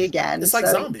popularity again. It's like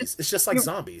zombies. It's just like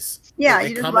zombies. Yeah, They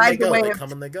you just come and ride they the go. They wave.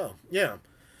 come and they go. Yeah.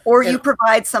 Or And- you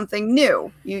provide something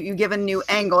new. You give a new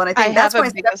angle, and I think I that's have why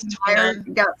a biggest Stephanie Meyer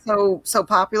fan. got so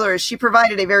popular. Is she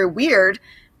provided a very weird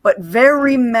but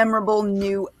very memorable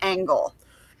new angle.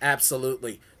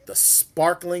 Absolutely. The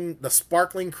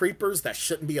sparkling creepers that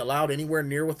shouldn't be allowed anywhere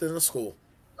near within a school.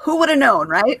 Who would have known,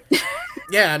 right?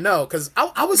 Yeah, no, because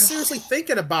I was seriously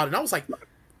thinking about it. And I was like,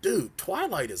 dude,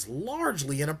 Twilight is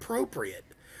largely inappropriate.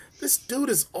 This dude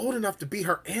is old enough to be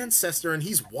her ancestor, and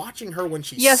he's watching her when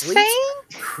she You sleeps.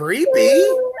 think? Creepy.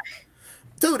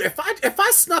 Dude, if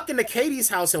I snuck into Katie's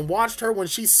house and watched her when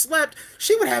she slept,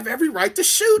 she would have every right to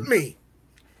shoot me.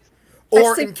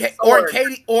 Or in Katie's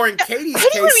Katie would be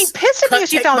case, pissed at me if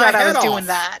she take found my out I was head doing off.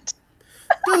 that.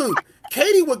 Dude,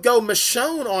 Katie would go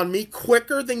Michonne on me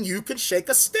quicker than you could shake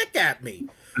a stick at me.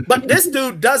 But this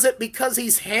dude does it because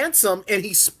he's handsome and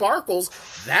he sparkles.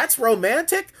 That's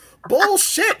romantic?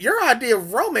 Bullshit. Your idea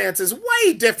of romance is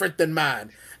way different than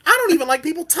mine. I don't even like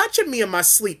people touching me in my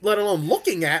sleep, let alone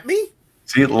looking at me.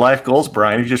 See, life goals,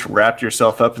 Brian. If you just wrapped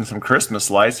yourself up in some Christmas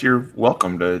lights, you're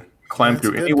welcome to climb That's a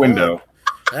through good any window. point.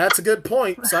 That's a good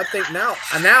point. So I think now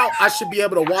I should be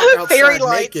able to walk Fairy outside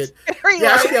lights. naked. Fairy Yeah,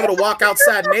 I lights. should be able to walk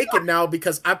outside naked now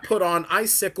because I put on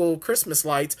icicle Christmas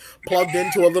lights plugged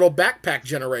into a little backpack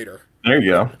generator. There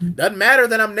you go. Doesn't matter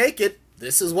that I'm naked.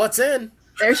 This is what's in.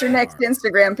 There's your next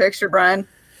Instagram picture, Brian.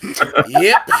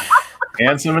 Yep.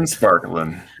 Handsome and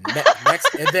sparkling.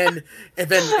 Next, and then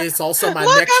it's also my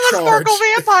Look, next I'm a charge. sparkle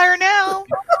vampire now.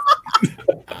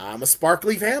 I'm a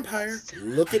sparkly vampire.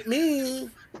 Look at me.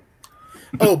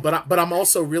 Oh, but I'm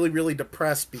also really, really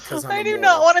depressed because I'm I do immortal.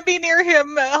 not want to be near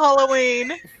him at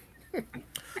Halloween.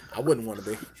 I wouldn't want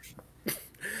to be.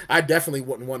 I definitely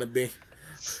wouldn't want to be.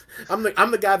 I'm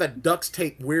the guy that ducks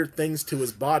tape weird things to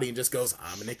his body and just goes,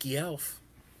 I'm an icky elf.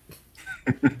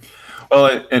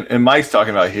 Well, and Mike's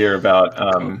talking about here about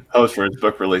hopes for his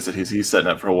book release that he's setting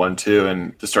up for one too,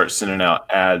 and to start sending out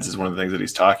ads is one of the things that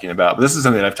he's talking about. But this is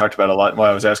something that I've talked about a lot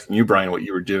while I was asking you, Brian, what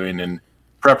you were doing in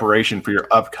preparation for your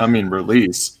upcoming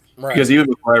release. Right. Because even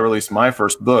before I released my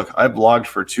first book, I blogged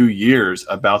for 2 years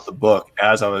about the book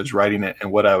as I was writing it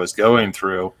and what I was going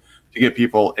through, to get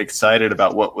people excited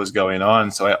about what was going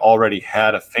on. So I already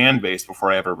had a fan base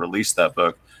before I ever released that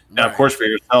book. Now, of course, for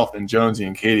yourself and Jonesy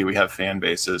and Katie, we have fan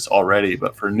bases already.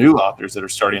 But for new authors that are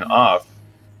starting off,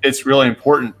 it's really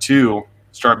important to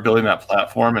start building that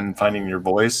platform and finding your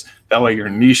voice. That way your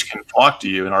niche can talk to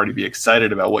you and already be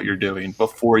excited about what you're doing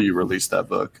before you release that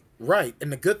book. Right.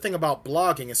 And the good thing about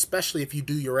blogging, especially if you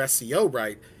do your SEO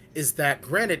right, is that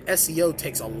granted SEO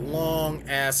takes a long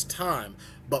ass time,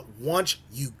 but once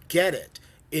you get it,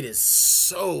 it is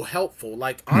so helpful.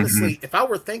 Like, honestly, if I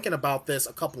were thinking about this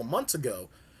a couple of months ago,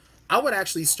 I would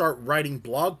actually start writing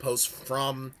blog posts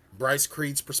from Bryce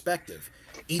Creed's perspective,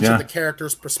 each of the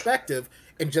characters' perspective,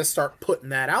 and just start putting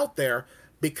that out there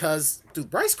because, dude,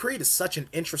 Bryce Creed is such an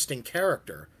interesting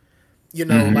character. You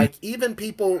know, like, even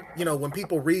people, you know, when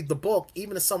people read the book,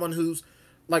 even as someone who's,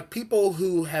 like, people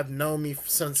who have known me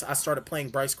since I started playing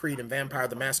Bryce Creed in Vampire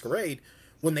the Masquerade,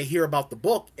 when they hear about the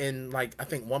book, and, like, I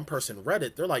think one person read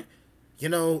it, they're like, you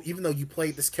know, even though you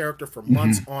played this character for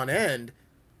months on end,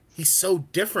 he's so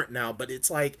different now, but it's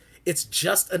like, it's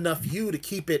just enough you to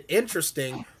keep it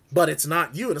interesting, but it's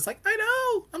not you. And it's like, I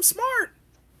know, I'm smart.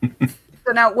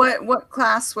 So now, what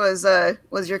class was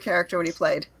your character when he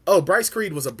played? Oh, Bryce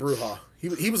Creed was a Brujah.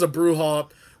 He was a Brujah.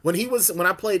 When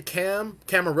I played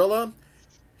Camarilla,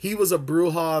 he was a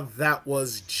Brujah that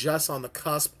was just on the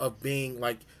cusp of being,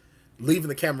 like, leaving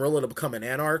the Camarilla to become an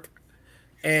Anarch.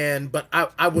 But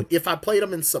I would, if I played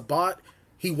him in Sabbat,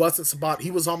 he wasn't Sabbat.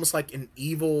 He was almost like an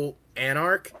evil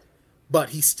Anarch, but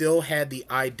he still had the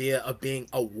idea of being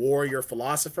a warrior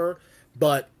philosopher.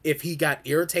 But if he got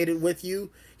irritated with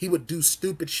you, he would do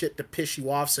stupid shit to piss you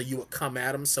off, so you would come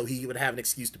at him, so he would have an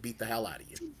excuse to beat the hell out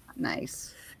of you.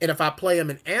 Nice. And if I play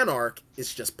him in Anarch,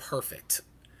 it's just perfect.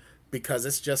 Because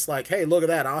it's just like, hey, look at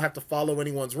that. I don't have to follow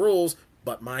anyone's rules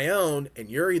but my own, and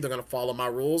you're either going to follow my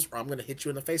rules or I'm going to hit you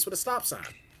in the face with a stop sign.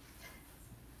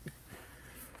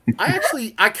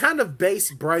 I kind of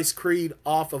based Bryce Creed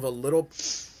off of a little...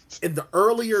 In the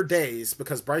earlier days,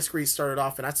 because Bryce Creed started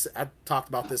off, and I talked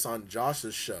about this on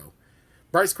Josh's show,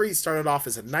 Bryce Creed started off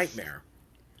as a nightmare.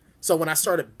 So when I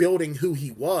started building who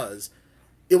he was,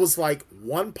 it was like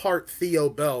one part Theo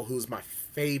Bell, who's my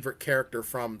favorite character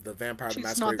from the Vampire the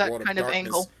Masquerade World of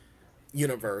Darkness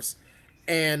universe,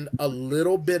 and a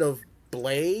little bit of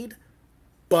Blade,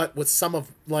 but with some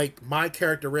of, like, my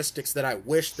characteristics that I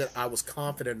wish that I was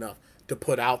confident enough to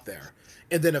put out there.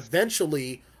 And then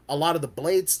eventually, a lot of the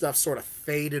Blade stuff sort of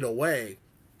faded away,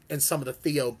 and some of the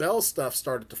Theo Bell stuff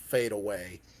started to fade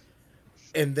away.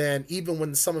 And then even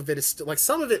when some of it is still, like,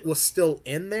 some of it was still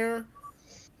in there,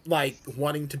 like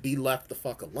wanting to be left the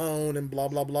fuck alone and blah,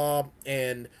 blah, blah.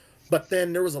 But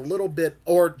then there was a little bit,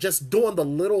 or just doing the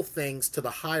little things to the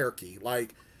hierarchy.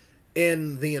 Like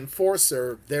in The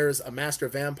Enforcer, there's a master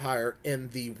vampire in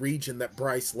the region that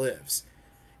Bryce lives.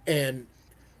 And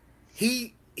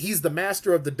he's the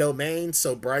master of the domain,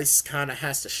 so Bryce kind of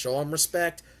has to show him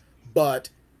respect, but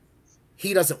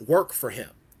he doesn't work for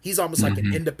him. He's almost like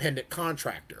an independent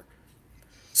contractor.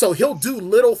 So he'll do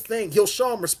little things. He'll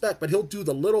show him respect, but he'll do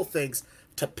the little things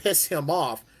to piss him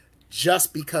off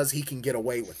just because he can get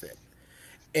away with it.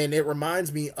 And it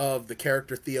reminds me of the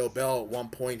character Theo Bell. At one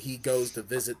point, he goes to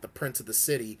visit the Prince of the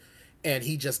City, and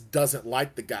he just doesn't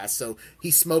like the guy. So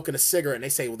he's smoking a cigarette, and they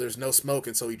say, well, there's no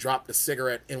smoking. So he dropped the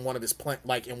cigarette in one of his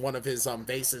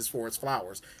vases for his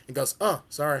flowers, and goes, oh,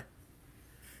 sorry.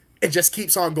 It just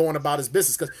keeps on going about his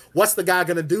business, because what's the guy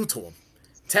going to do to him?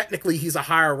 Technically, he's a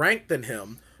higher rank than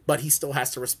him, but he still has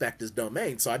to respect his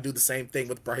domain. So I do the same thing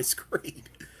with Bryce Creed.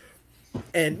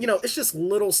 And, you know, it's just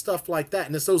little stuff like that.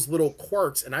 And it's those little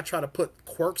quirks. And I try to put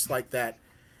quirks like that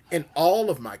in all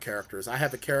of my characters. I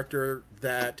have a character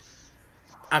that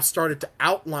I've started to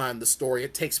outline the story.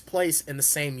 It takes place in the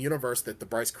same universe that the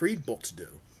Bryce Creed books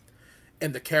do.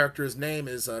 And the character's name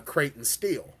is Creighton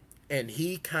Steele. And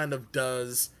he kind of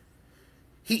does...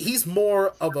 He's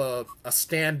more of a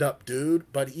stand-up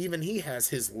dude, but even he has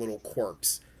his little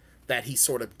quirks that he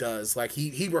sort of does. Like,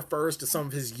 he refers to some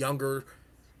of his younger...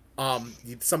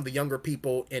 some of the younger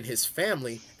people in his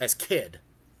family as kid.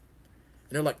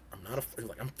 And they're like,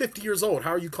 I'm 50 years old.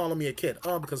 How are you calling me a kid?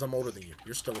 Oh, because I'm older than you.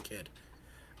 You're still a kid.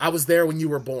 I was there when you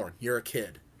were born. You're a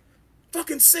kid.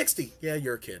 Fucking 60. Yeah,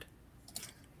 you're a kid.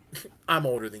 I'm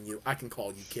older than you. I can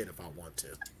call you kid if I want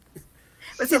to.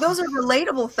 But see, those are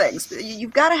relatable things.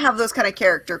 You've got to have those kind of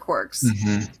character quirks.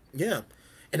 Yeah.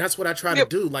 And that's what I try to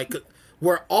do. Like,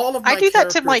 where all of my I do that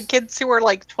to my kids who are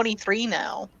like 23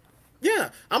 now.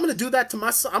 Yeah, I'm going to do that to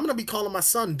my son. I'm going to be calling my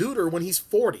son Duder when he's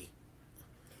 40.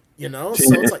 You know?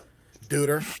 So it's like,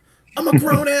 Duder, I'm a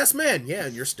grown-ass man. Yeah,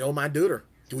 and you're still my Duder.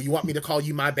 Do you want me to call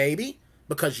you my baby?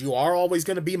 Because you are always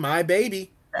going to be my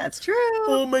baby. That's true.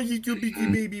 Oh my little beaky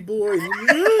baby boy.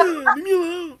 Leave me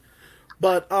alone.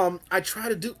 But I try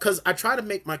to do because I try to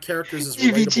make my characters as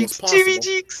relatable as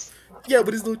possible. Yeah,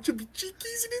 but his little chubby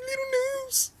cheekies and his little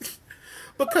nose.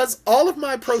 Because all of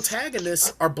my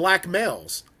protagonists are black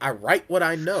males. I write what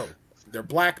I know. They're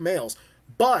black males.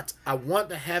 But I want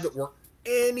to have it where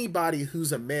anybody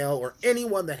who's a male or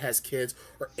anyone that has kids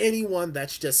or anyone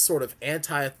that's just sort of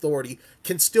anti-authority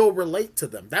can still relate to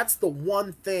them. That's the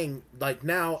one thing, like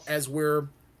now as we're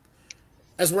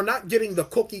not getting the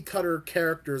cookie cutter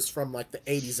characters from like the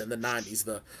 80s and the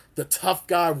 90s, the tough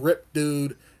guy, ripped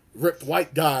dude, ripped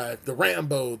white guy, the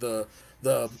Rambo, the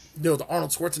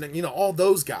Arnold Schwarzenegger, all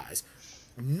those guys.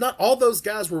 Not all those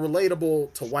guys were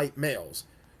relatable to white males.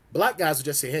 Black guys would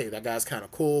just say, hey, that guy's kind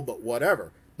of cool, but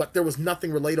whatever. But there was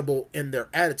nothing relatable in their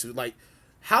attitude. Like,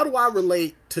 how do I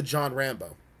relate to John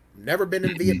Rambo? Never been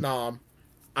in Vietnam.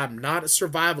 I'm not a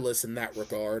survivalist in that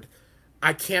regard.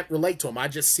 I can't relate to him. I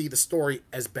just see the story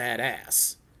as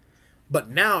badass. But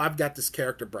now I've got this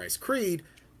character, Bryce Creed.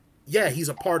 Yeah, he's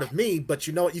a part of me, but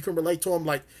you know what? You can relate to him.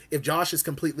 Like, if Josh is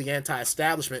completely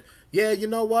anti-establishment, yeah, you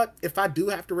know what? If I do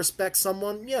have to respect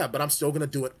someone, yeah, but I'm still going to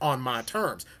do it on my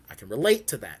terms. I can relate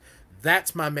to that.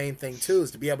 That's my main thing, too, is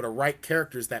to be able to write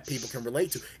characters that people can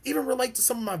relate to. Even relate to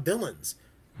some of my villains.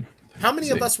 How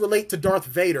many of us relate to Darth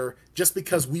Vader just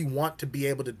because we want to be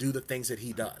able to do the things that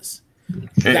he does?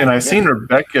 And I've seen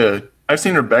Rebecca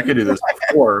do this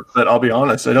before, but I'll be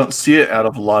honest, I don't see it out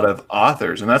of a lot of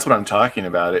authors. And that's what I'm talking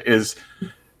about. It is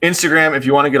Instagram. If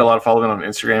you want to get a lot of following on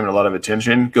Instagram and a lot of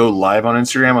attention, go live on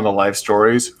Instagram on the live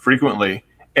stories frequently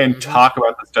and talk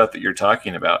about the stuff that you're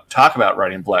talking about. Talk about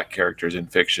writing black characters in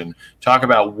fiction. Talk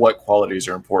about what qualities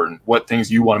are important, what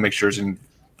things you want to make sure is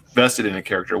invested in a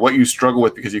character, what you struggle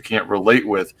with because you can't relate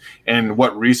with, and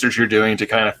what research you're doing to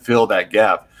kind of fill that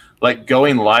gap. Like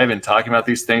going live and talking about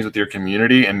these things with your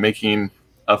community and making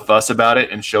a fuss about it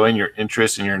and showing your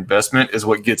interest and your investment is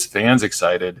what gets fans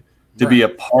excited to be a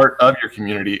part of your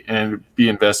community and be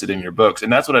invested in your books.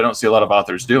 And that's what I don't see a lot of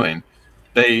authors doing.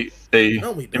 They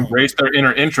embrace their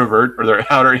inner introvert or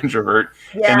their outer introvert,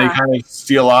 and they kind of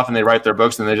steal off and they write their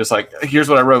books and they're just like, here's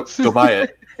what I wrote, go buy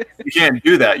it. You can't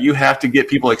do that. You have to get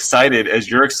people excited as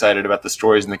you're excited about the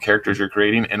stories and the characters you're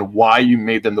creating and why you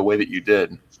made them the way that you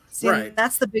did. See,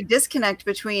 that's the big disconnect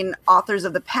between authors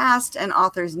of the past and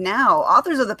authors now.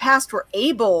 Authors of the past were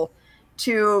able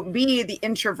to be the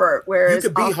introvert, whereas you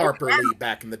could be Harper Lee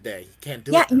back in the day. You can't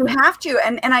do it. Yeah, you have to,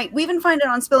 and we even find it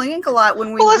on Spilling Ink a lot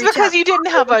when we. Well, it's because you didn't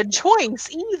have a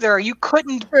choice either. You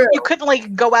couldn't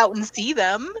like go out and see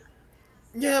them.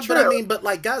 Yeah, but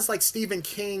like guys like Stephen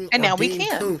King and now Dean we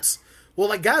can. Koontz. Well,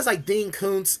 like guys like Dean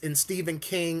Koontz and Stephen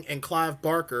King and Clive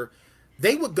Barker.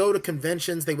 They would go to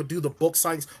conventions. They would do the book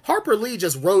signings. Harper Lee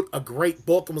just wrote a great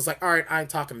book and was like, all right, I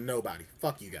ain't talking to nobody.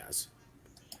 Fuck you guys.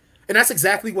 And that's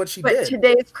exactly what she did. But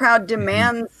today's crowd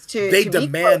demands They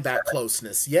demand that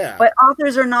closeness, yeah. But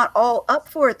authors are not all up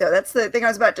for it, though. That's the thing I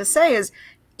was about to say is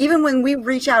even when we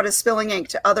reach out as Spilling Ink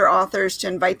to other authors to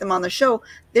invite them on the show,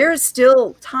 there's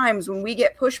still times when we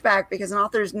get pushback because an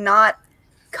author's not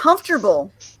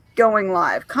comfortable going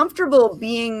live, comfortable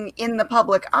being in the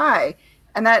public eye.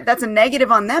 And that's a negative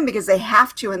on them because they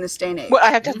have to in this day and age. Well,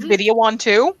 I have to have video on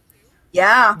too.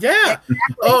 Yeah. Exactly.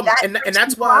 And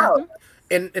that's why.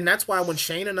 And that's why when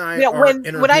Shane and I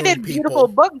when I did Beautiful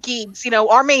Book Geeks,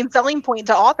 our main selling point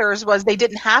to authors was they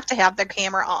didn't have to have their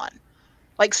camera on.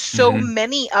 Like so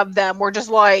many of them were just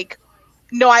like,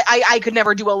 no, I could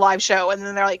never do a live show. And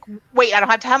then they're like, wait, I don't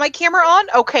have to have my camera on?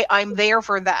 Okay, I'm there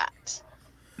for that.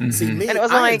 See me, and it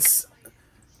was like,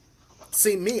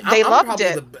 they loved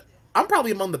it. I'm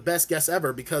probably among the best guests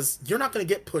ever because you're not going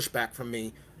to get pushback from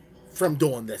me from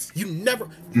doing this. You never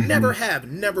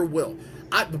have, never will.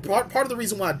 Part of the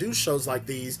reason why I do shows like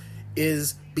these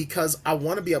is because I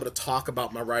want to be able to talk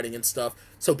about my writing and stuff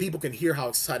so people can hear how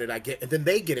excited I get, and then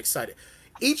they get excited.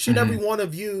 Each and every one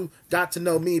of you got to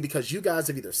know me because you guys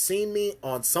have either seen me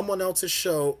on someone else's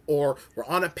show or were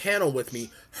on a panel with me,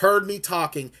 heard me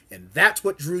talking, and that's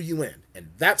what drew you in. And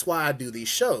that's why I do these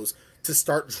shows, to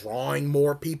start drawing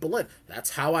more people in.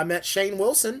 That's how I met Shane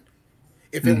Wilson.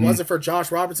 If it wasn't for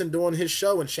Josh Robertson doing his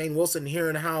show and Shane Wilson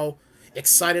hearing how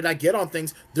excited I get on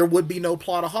things, there would be no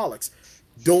Plotaholics.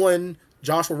 Doing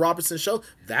Joshua Robertson's show,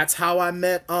 that's how I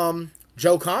met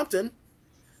Joe Compton.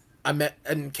 I met,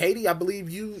 and Katie, I believe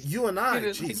you and I. I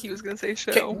didn't think he was going to say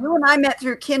show. You and I met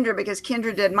through Kendra because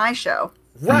Kendra did my show.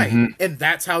 Right. And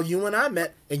that's how you and I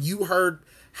met. And you heard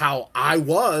how I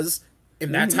was,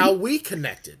 and that's how we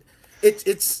connected.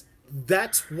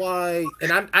 That's why,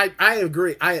 and I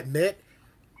agree. I admit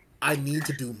I need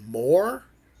to do more,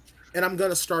 and I'm going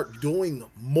to start doing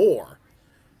more.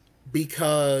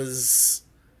 because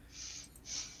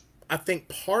I think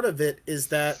part of it is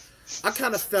that I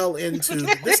kind of fell into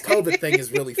this COVID thing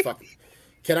is really fucking.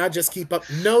 Can I just keep up?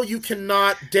 No, you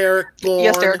cannot, Derek Bourne.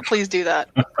 Yes, Derek, please do that.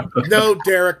 No,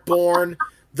 Derek Bourne.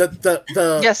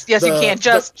 Yes, you can.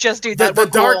 Just do that.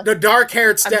 The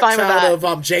dark-haired stepchild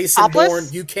of Jason Topless? Bourne.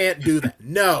 You can't do that.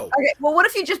 No. Okay, well, what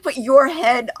if you just put your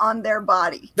head on their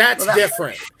body? That's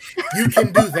different. You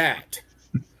can do that.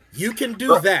 You can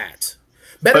do that.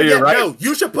 Better yet, right. no.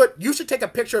 You should take a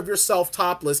picture of yourself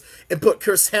topless and put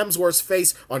Chris Hemsworth's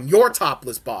face on your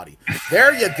topless body.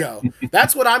 There you go.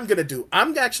 That's what I'm gonna do.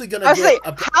 I'm actually gonna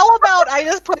how about I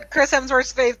just put Chris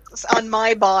Hemsworth's face on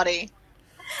my body?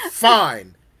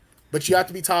 Fine. But you have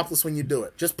to be topless when you do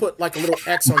it. Just put like a little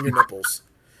X on your nipples.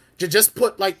 Just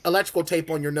put like electrical tape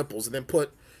on your nipples and then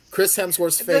put Chris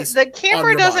Hemsworth's face. The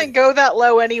camera doesn't go that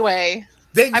low anyway.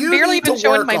 Then I'm barely even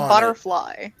showing my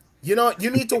butterfly. You know what? You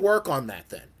need to work on that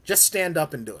then. Just stand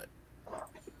up and do it.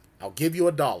 I'll give you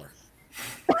 $1.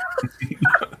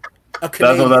 That's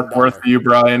what that's worth for you,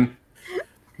 Brian.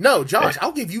 No, Josh,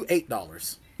 I'll give you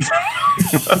 $8.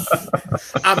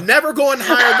 I'm never going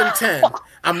higher than 10.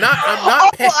 I'm not.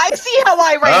 I see how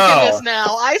I rank in this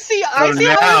now. I see how it's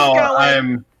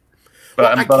going.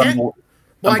 I'm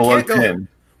below 10.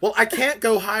 Well, I can't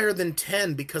go higher than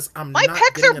 10 because I'm My not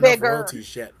pecs getting are enough bigger.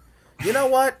 royalties yet. You know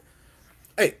what?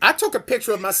 Hey, I took a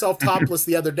picture of myself topless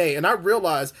the other day, and I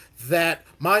realized that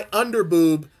my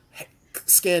underboob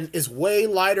skin is way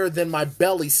lighter than my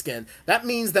belly skin. That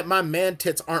means that my man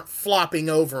tits aren't flopping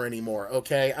over anymore,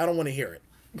 okay? I don't want to hear it.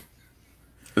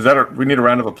 We need a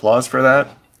round of applause for that?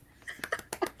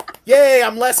 Yay,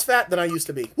 I'm less fat than I used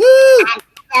to be. Woo!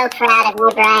 I'm so proud of you,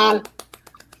 Brian.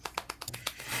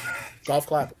 Golf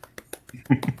clap.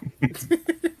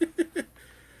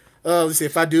 Let's see.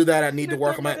 If I do that, I need to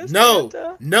work on my...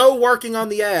 No working on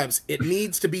the abs. It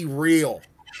needs to be real.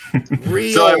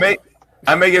 Real. So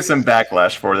I may get some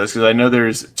backlash for this because I know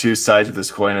there's two sides of this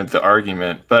coin of the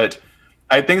argument, but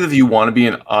I think that if you want to be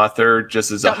an author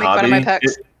just as a hobby,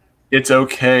 it's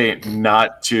okay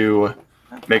not to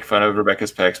make fun of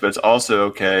Rebecca's pecs, but it's also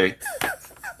okay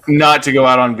not to go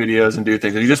out on videos and do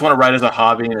things. If you just want to write as a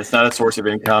hobby and it's not a source of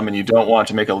income and you don't want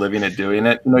to make a living at doing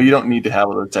it, you don't need to have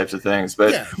all those types of things.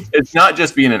 But It's not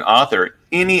just being an author.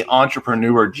 Any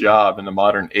entrepreneur job in the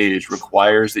modern age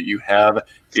requires that you have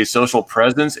a social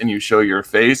presence and you show your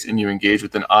face and you engage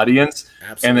with an audience.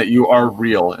 Absolutely. And that you are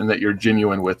real and that you're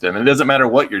genuine with them. And it doesn't matter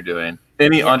what you're doing.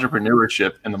 Any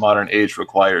entrepreneurship in the modern age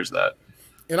requires that.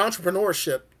 In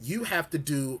entrepreneurship, you have to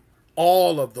do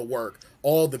all of the work.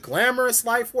 All the glamorous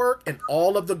life work and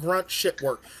all of the grunt shit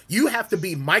work. You have to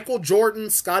be Michael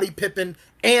Jordan, Scottie Pippen,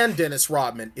 and Dennis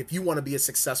Rodman if you want to be a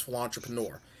successful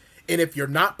entrepreneur. And if you're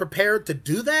not prepared to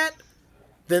do that,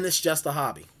 then it's just a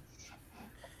hobby.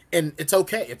 And it's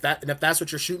okay if that's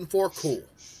what you're shooting for, cool.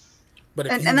 But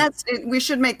we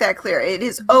should make that clear. It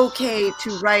is okay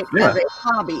to write as a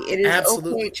hobby. It is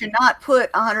okay to not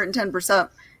put 110%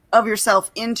 of yourself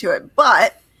into it,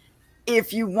 but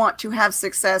if you want to have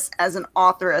success as an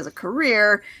author, as a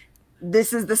career,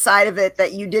 this is the side of it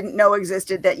that you didn't know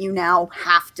existed that you now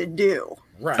have to do.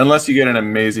 Right. Unless you get an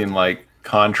amazing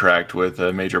contract with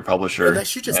a major publisher.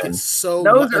 Unless you just get so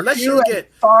those are few and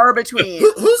far between.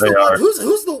 Who's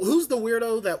the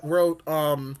weirdo that wrote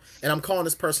and I'm calling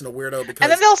this person a weirdo because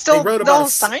and then they'll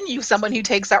assign you someone who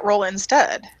takes that role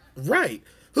instead. Right.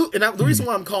 The reason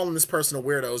why I'm calling this person a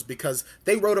weirdo is because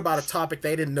they wrote about a topic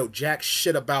they didn't know jack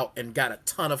shit about and got a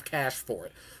ton of cash for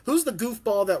it. Who's the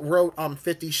goofball that wrote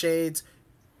 50 Shades?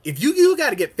 If you got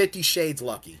to get 50 Shades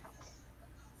lucky.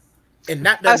 And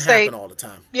that doesn't happen all the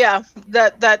time. Yeah,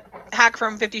 that hack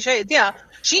from 50 Shades. Yeah.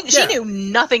 She knew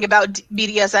nothing about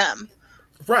BDSM.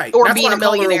 Right. Or being a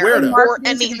millionaire or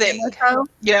anything. I don't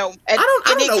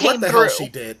know what the hell she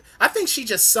did. I think she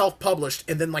just self-published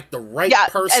and then the right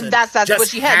person. And that's what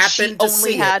she had. She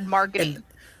only had marketing.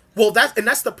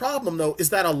 That's the problem though,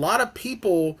 is that a lot of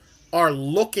people are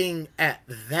looking at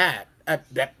that.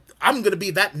 I'm going to be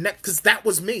that next, because that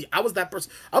was me. I was that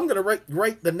person. I'm going to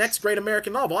write the next great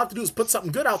American novel. All I have to do is put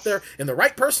something good out there, and the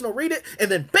right person will read it,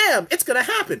 and then bam, it's going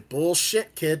to happen.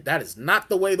 Bullshit, kid. That is not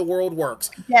the way the world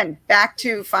works. Again, back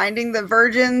to finding the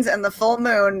virgins and the full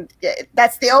moon.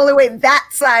 That's the only way that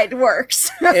side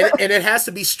works. and it has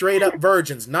to be straight up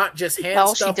virgins, not just hand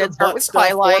stuff or butt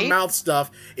stuff or mouth stuff.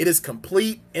 It is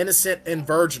complete, innocent, and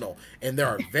virginal. And there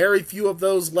are very few of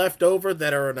those left over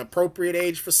that are an appropriate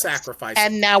age for sacrifice.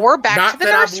 And now we're back to the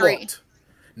nursery.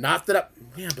 Not that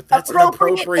but that's an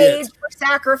appropriate age for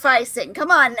sacrificing.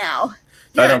 Come on now.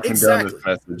 I don't condone this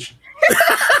message.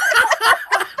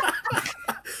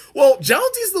 Well,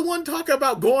 Jonesy's the one talking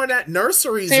about going at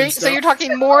nurseries So and stuff. you're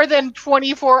talking more than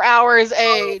 24 hours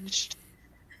aged.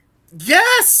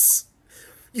 Yes!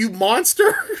 You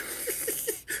monster!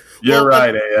 You're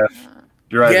right, AF.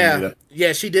 You're right, Yeah, Anita.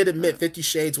 yeah, she did admit 50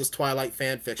 Shades was Twilight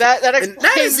fan fiction. That and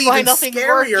that explains is why even nothing's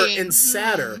scarier working. and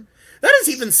sadder. That is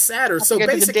even sadder. Have So to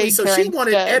go to the basically, so she daycare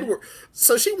wanted instead. Edward.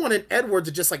 So she wanted Edward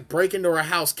to just like break into her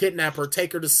house, kidnap her,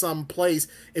 take her to some place,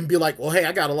 and be like, "Well, hey,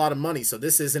 I got a lot of money, so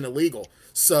this isn't illegal.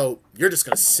 So you're just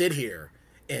gonna sit here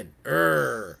and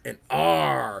and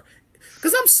r."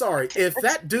 Because I'm sorry, if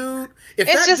that dude,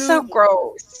 It's just so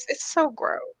gross. It's so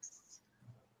gross.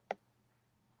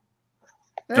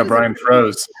 That Now is Brian a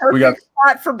froze. perfect We got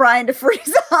spot for Brian to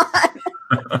freeze on.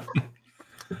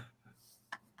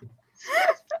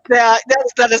 Yeah,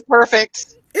 that is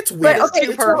perfect. it's weird. But okay,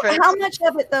 too so perfect. how much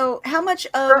of it though? How much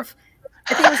of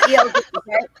I think it was E.L. James,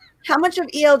 right? How much of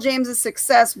E.L. James's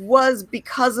success was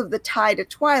because of the tie to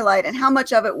Twilight, and how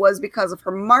much of it was because of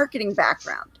her marketing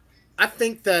background? I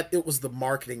think that it was the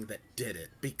marketing that did it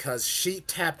because she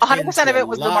tapped 100% of into it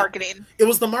was the marketing. It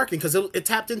was the marketing because it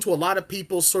tapped into a lot of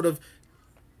people's sort of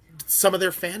some of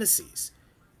their fantasies.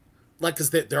 Like,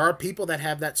 because there are people that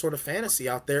have that sort of fantasy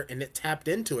out there, and it tapped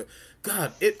into it.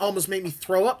 God, it almost made me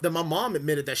throw up that my mom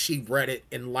admitted that she read it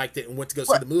and liked it and went to go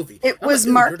see the movie. It I'm was like, "Dude,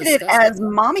 you're marketed disgusting." as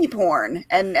mommy porn,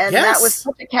 and that Yes. was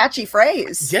such a catchy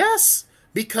phrase. Yes,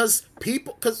 because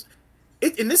people,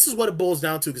 and this is what it boils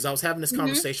down to. Because I was having this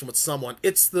conversation with someone.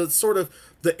 It's the sort of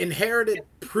the inherited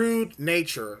prude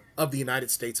nature of the United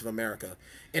States of America,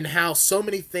 and how so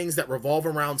many things that revolve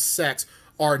around sex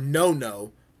are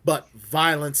no, but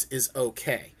violence is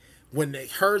okay. When they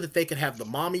heard that they could have the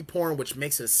mommy porn, which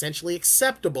makes it essentially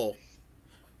acceptable,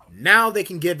 now they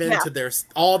can give in to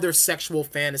all their sexual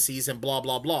fantasies and blah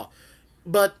blah blah.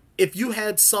 But if you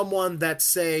had someone that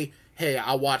say, "Hey,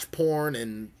 I watch porn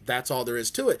and that's all there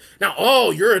is to it," now,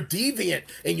 oh, you're a deviant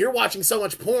and you're watching so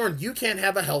much porn, you can't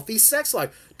have a healthy sex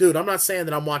life. Dude, I'm not saying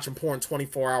that I'm watching porn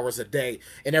 24 hours a day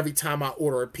and every time I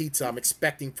order a pizza, I'm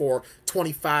expecting for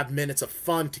 25 minutes of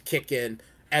fun to kick in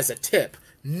as a tip.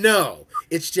 No,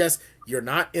 it's just you're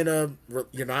not in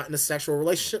a sexual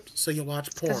relationship, so you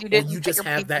watch porn, You or didn't you pick just your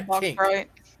have pizza that box kink. right.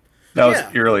 that was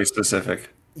Yeah. eerily specific.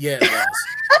 Yeah, it was.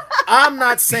 I'm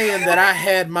not saying that I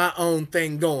had my own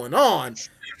thing going on.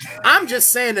 I'm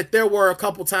just saying that there were a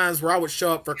couple times where I would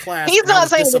show up for class. He's and I not was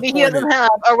saying that he doesn't disappointed. have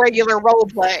a regular role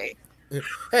play.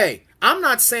 Hey, I'm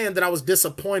not saying that I was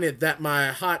disappointed that my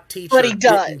hot teacher But he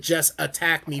does. didn't just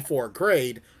attack me for a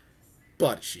grade,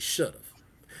 but she should have.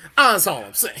 That's all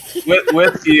I'm saying.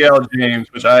 with E.L.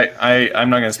 James, which I'm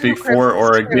not going to speak for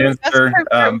or against her,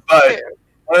 but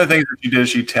one of the things that she did is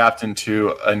she tapped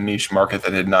into a niche market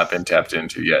that had not been tapped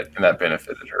into yet, and that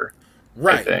benefited her.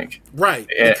 Right. I think. Right,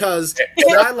 And- because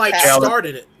Yeah. Twilight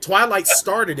started it. Twilight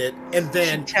started it, and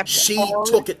then She tapped it she forward.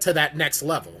 took it to that next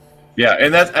level. Yeah,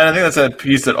 and I think that's a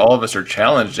piece that all of us are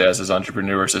challenged as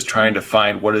entrepreneurs, is trying to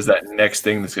find what is that next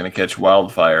thing that's going to catch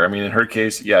wildfire. I mean, in her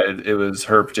case, yeah, it was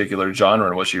her particular genre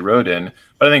and what she wrote in,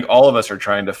 but I think all of us are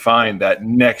trying to find that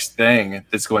next thing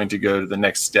that's going to go to the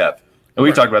next step. And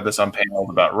we've Right. talked about this on panels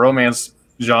about romance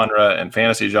genre and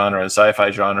fantasy genre and sci-fi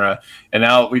genre, and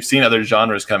now we've seen other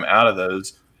genres come out of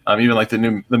those. Even like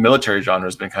the military genre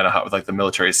has been kind of hot with like the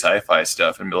military sci-fi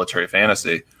stuff and military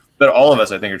fantasy. But all of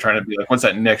us, I think, are trying to be like, what's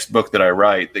that next book that I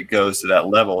write that goes to that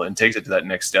level and takes it to that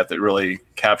next step that really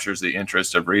captures the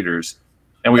interest of readers?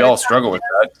 And we all struggle with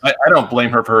that. I don't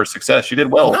blame her for her success. She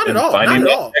did well. Not at in all. finding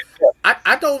Not at that all. next step.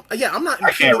 I don't. Yeah, I'm not.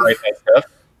 I can't write that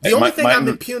stuff. The only thing My- I'm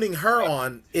impugning her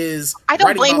on is I don't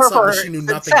writing blame about her for something her she knew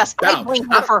nothing success. I about. blame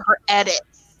her for her edit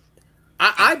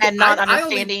and not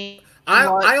understanding. I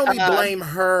what, only blame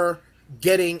her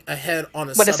getting ahead on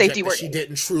a what a subject safety that word she is.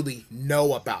 didn't truly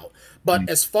know about. But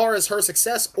as far as her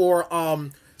success or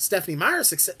Stephanie Meyer's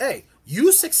success, hey,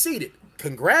 you succeeded.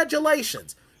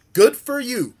 Congratulations. Good for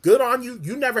you. Good on you.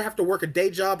 You never have to work a day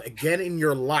job again in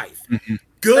your life.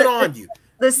 Good on you.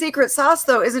 The secret sauce,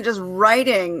 though, isn't just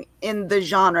writing in the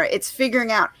genre. It's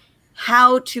figuring out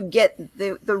how to get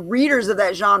the readers of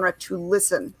that genre to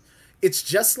listen. It's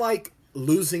just like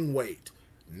losing weight.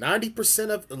 90%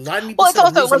 of Well, it's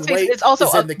also, let's face it, it's also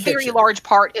is a in the very kitchen. large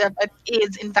part of it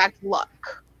is, in fact,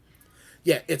 luck.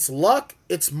 Yeah, it's luck,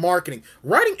 it's marketing.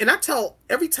 Writing, and I tell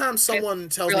every time someone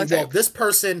tells me, real well, estate. this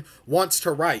person wants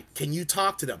to write, can you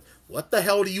talk to them? What the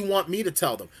hell do you want me to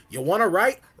tell them? You want to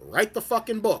write? Write the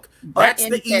fucking book. That's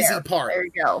the easy part. There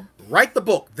you go. Write the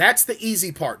book. That's the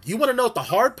easy part. You want to know what the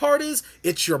hard part is?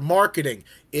 It's your marketing.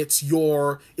 It's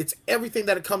everything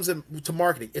that it comes into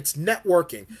marketing. It's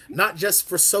networking, not just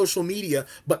for social media,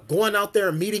 but going out there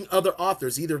and meeting other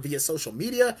authors, either via social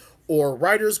media or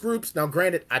writers groups. Now,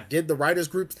 granted, I did the writers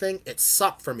group thing. It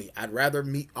sucked for me. I'd rather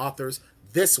meet authors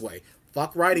this way.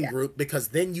 Fuck writing group, because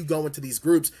then you go into these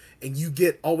groups and you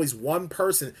get always one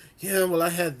person. Yeah, well, I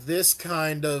had this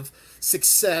kind of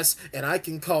success and I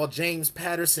can call James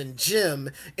Patterson Jim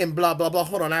and blah, blah, blah.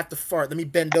 Hold on, I have to fart. Let me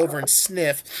bend over and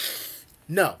sniff.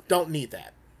 No, don't need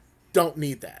that. Don't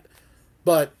need that.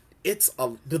 But it's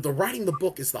the writing the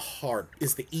book is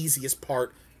the easiest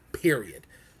part, period.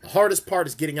 The hardest part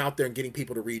is getting out there and getting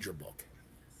people to read your book.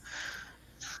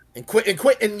 And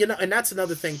and that's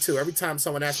another thing too. Every time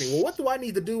someone asks me, well, what do I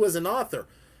need to do as an author?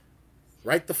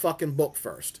 Write the fucking book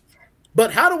first.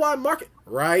 But how do I market?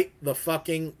 Write the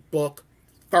fucking book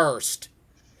first.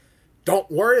 Don't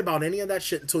worry about any of that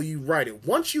shit until you write it.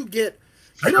 Once you get,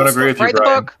 I don't agree with you, write the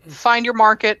Brian. book, find your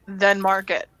market, then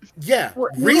market. Yeah, Well,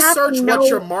 you research have to what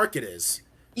your know- market is.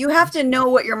 You have to know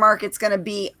what your market's going to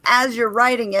be as you're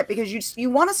writing it, because you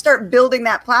want to start building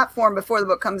that platform before the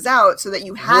book comes out so that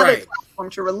you have Right. a platform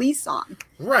to release on.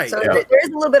 Right. So Yeah. there's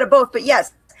a little bit of both. But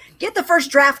yes, get the first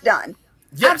draft done.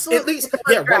 Yeah, Absolutely. at least, get the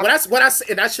first yeah. draft. When I say,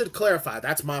 and I should clarify,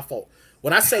 that's my fault.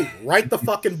 When I say write the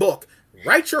fucking book,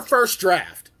 write your first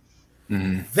draft.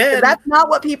 Mhm. Then That's not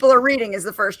what people are reading is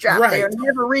the first draft. They are Right.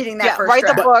 never reading that Yeah, first write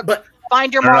the draft. book, but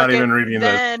find your They're not market, even reading this.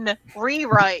 then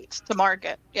rewrite to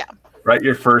market. Yeah. Write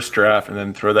your first draft and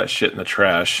then throw that shit in the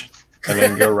trash and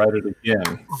then go write it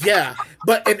again. yeah,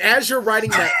 and as you're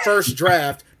writing that first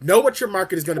draft, know what your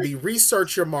market is going to be.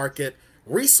 Research your market.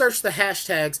 Research the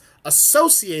hashtags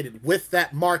associated with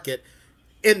that market,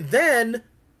 and then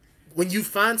when you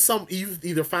you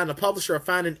either find a publisher or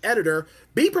find an editor,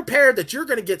 be prepared that you're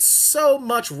going to get so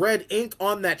much red ink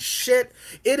on that shit,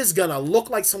 it is going to look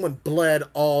like someone bled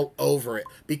all over it,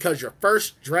 because your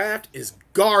first draft is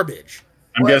garbage.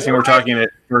 I'm guessing we're talking at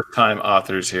first-time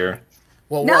authors here.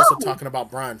 Well, we're No. also talking about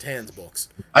Brian Tan's books.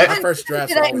 I- My first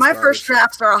drafts are Today, always my garbage. first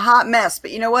drafts are a hot mess,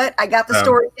 but you know what? I got the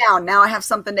story down. Now I have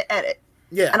something to edit.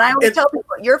 Yeah, And I always tell people,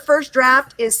 your first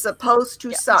draft is supposed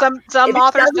to suck. Some If it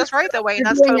authors doesn't just write that way, and you're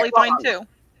that's doing totally it fine wrong. too.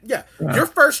 Yeah, your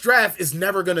first draft is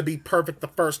never going to be perfect the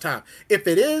first time. If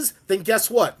it is, then guess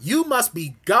what? You must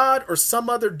be God or some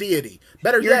other deity.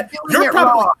 Better You're yet, doing you're it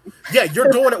probably wrong.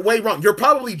 you're doing it way wrong. You're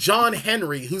probably John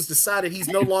Henry, who's decided he's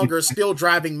no longer a still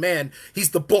driving man.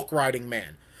 He's the book writing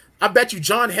man. I bet you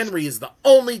John Henry is the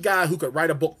only guy who could write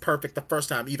a book perfect the first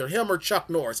time, either him or Chuck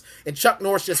Norris. And Chuck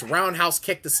Norris just roundhouse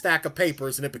kicked a stack of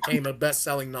papers and it became a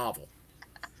best-selling novel.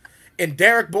 And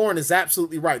Derek Bourne is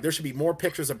absolutely right. There should be more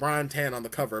pictures of Brian Tan on the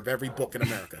cover of every book in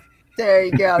America. There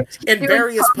you go. Keep In doing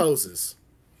various poses. poses.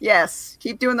 Yes,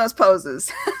 keep doing those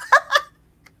poses.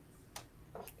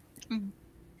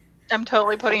 I'm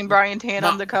totally putting Brian Tan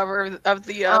on the cover of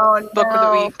the Oh, book that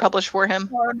no. we published for him.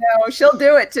 Oh no, she'll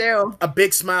do it too. A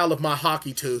big smile of my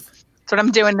hockey tooth. That's what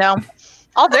I'm doing now.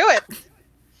 I'll do it.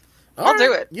 I'll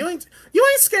do it. You ain't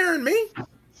scaring me.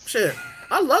 Shit.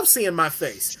 I love seeing my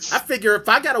face. I figure if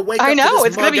I gotta wake up I know, to this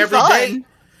it's gonna mug be every fun. day,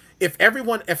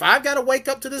 if I gotta wake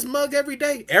up to this mug every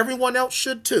day, everyone else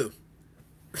should too.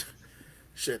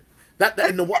 Shit. And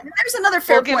There's another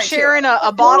fair We'll give point. too. Sharon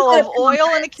a bottle of oil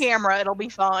and a camera. It'll be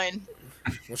fine.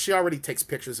 well, she already takes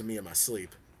pictures of me in my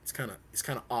sleep. It's kind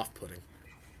of off-putting.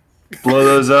 Blow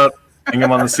those up, hang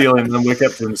them on the ceiling, and then wake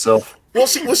up to himself. Well,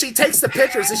 she takes the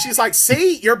pictures and she's like,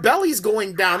 "See, your belly's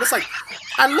going down." It's like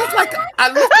I look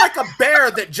like a bear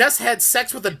that just had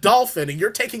sex with a dolphin, and you're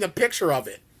taking a picture of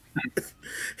it.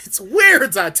 It's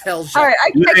weird, I tell you. All right,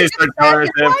 You say it's like Taurus,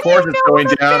 and of course it's going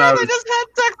down. I was just had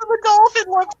sex with a dolphin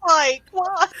looks like.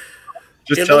 What?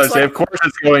 just It telling looks her, say, like- of course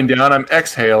it's going down. I'm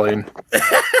exhaling.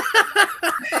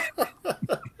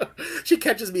 She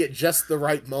catches me at just the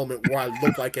right moment where I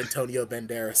look like Antonio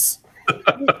Banderas.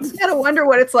 You gotta wonder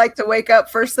what it's like to wake up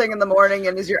first thing in the morning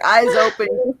and as your eyes open,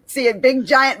 you see a big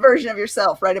giant version of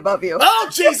yourself right above you. Oh,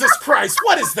 Jesus Christ,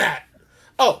 what is that?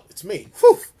 Oh, it's me.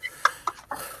 Whew.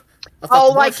 I thought Oh,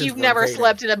 the like Martians you've were never invading.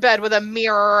 slept in a bed with a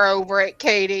mirror over it,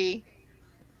 Katie.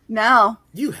 No.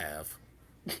 You have.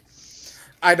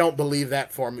 I don't believe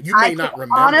that for me. You I may not can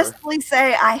remember. honestly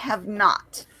say I have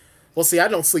not. Well, see, I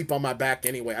don't sleep on my back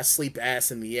anyway. I sleep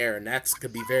ass in the air, and that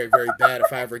could be very, very bad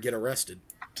if I ever get arrested.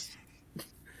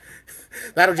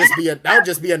 That'll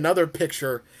just be another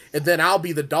picture, and then I'll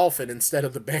be the dolphin instead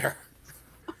of the bear.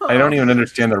 I don't even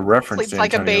understand the reference Sleeps to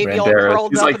like a Antonio baby all Banderas.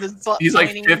 curled up with his butt He's like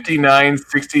pointing. 59,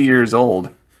 60 years old.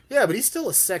 Yeah, but he's still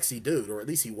a sexy dude, or at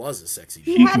least he was a sexy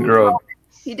dude. He can grow up.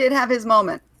 He did have his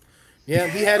moment. Yeah,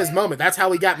 he had his moment. That's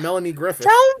how he got Melanie Griffith.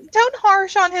 Don't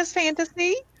harsh on his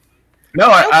fantasy. No,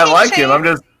 I Okay, like him. Shane. I'm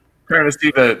just trying to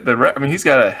see I mean, he's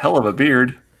got a hell of a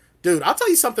beard. Dude, I'll tell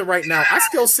you something right now. I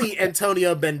still see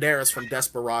Antonio Banderas from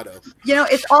Desperado. You know,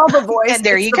 it's all the voice. And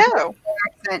there it's you the go. voice and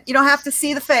the accent. You don't have to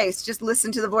see the face. Just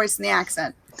listen to the voice and the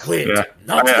accent. Quit. Yeah,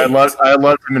 Not I it.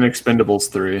 loved him in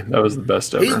Expendables 3. That was the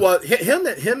best ever. He was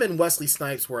him and Wesley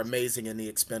Snipes were amazing in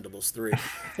the Expendables 3.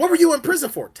 What were you in prison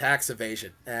for? Tax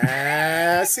evasion.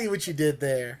 I see what you did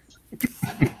there.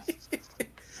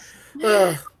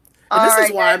 And this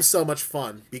is why I'm so much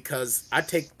fun, because I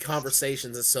take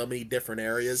conversations in so many different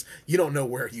areas. You don't know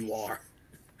where you are.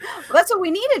 Well, that's what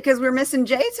we needed because we're missing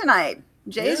Jay tonight.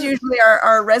 Jay's usually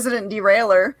our resident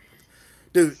derailer.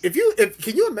 Dude,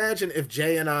 can you imagine if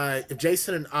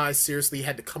Jason and I seriously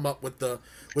had to come up with the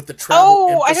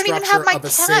travel I don't even have my of a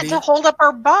cat city? to hold up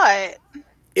our butt.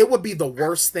 It would be the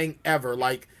worst thing ever.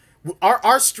 Like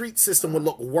our street system would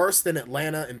look worse than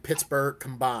Atlanta and Pittsburgh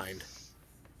combined.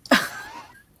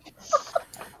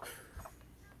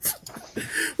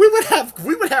 We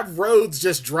would have roads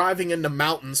just driving into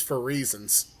mountains for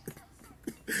reasons.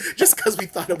 Just because we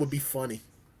thought it would be funny.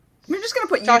 We're just gonna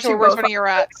put Joshua, you two where's both one of your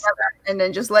rats? and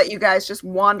then just let you guys just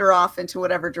wander off into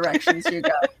whatever directions you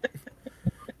go. I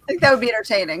think that would be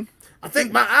entertaining. I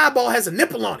think my eyeball has a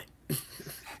nipple on it.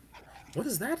 What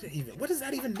does that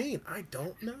even mean? I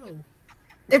don't know.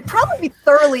 It'd probably be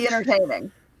thoroughly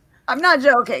entertaining. I'm not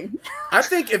joking. I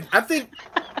think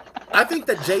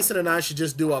that Jason and I should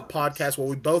just do a podcast where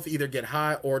we both either get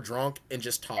high or drunk and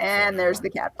just talk. And there's the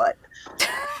cat butt.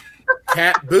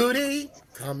 Cat booty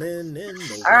coming in.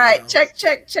 All right, check.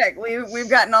 We've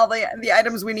gotten all the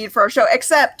items we need for our show,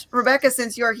 except Rebecca,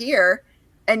 since you're here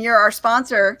and you're our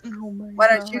sponsor, why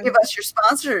don't you give us your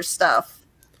sponsor stuff?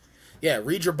 Yeah,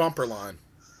 read your bumper line.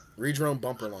 Read your own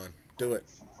bumper line. Do it.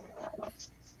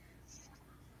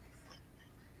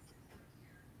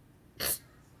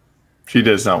 She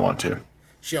does not want to.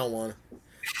 She don't want to.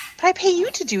 But I pay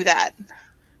you to do that.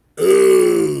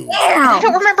 Ooh. I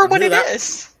don't remember what it that.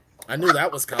 is. I knew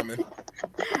that was coming. All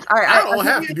right, I don't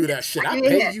have to do that shit. I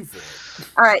pay you for it.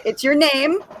 All right, it's your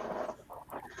name.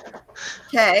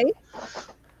 Okay.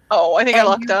 Oh, I think I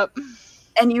looked up.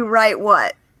 And you write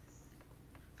what?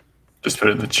 Just put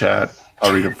it in the chat.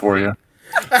 I'll read it for you.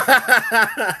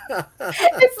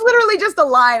 It's literally just a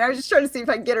line. I was just trying to see if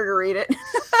I can get her to read it.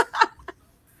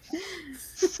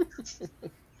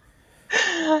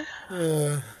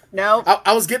 No.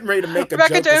 I was getting ready to make a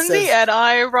Rebecca joke that Jonesy says, and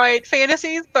I write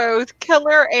fantasies both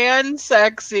killer and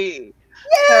sexy.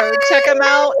 So check them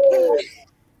out.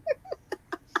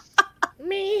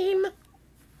 meme.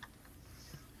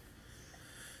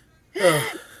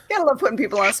 Gotta love putting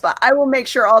people on the spot. I will make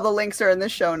sure all the links are in the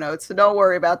show notes, so don't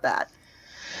worry about that.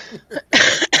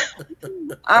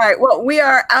 All right, well, we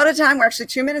are out of time. We're actually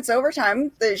 2 minutes over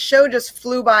time. The show just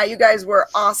flew by. You guys were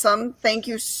awesome. Thank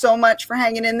you so much for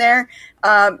hanging in there.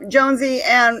 Jonesy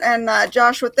and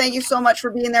Joshua, thank you so much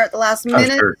for being there at the last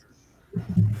minute. Sure.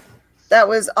 That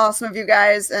was awesome of you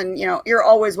guys, and you're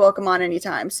always welcome on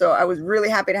anytime. So I was really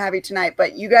happy to have you tonight,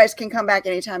 but you guys can come back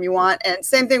anytime you want. And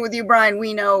same thing with you, Brian.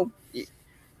 We know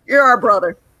you're our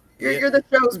brother. You're the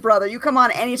show's brother. You come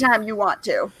on anytime you want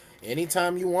to.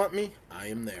 Anytime you want me, I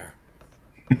am there.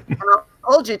 I'll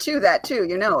hold you to that too.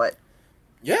 You know it.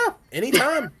 Yeah,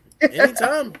 anytime.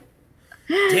 Anytime.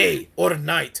 Day or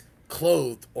night,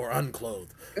 clothed or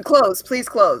unclothed. Close, please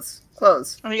close.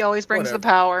 And he always brings Whatever. the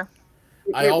power.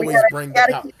 I always bring the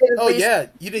power. Oh, yeah.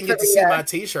 You didn't get to see my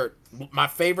t-shirt. My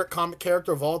favorite comic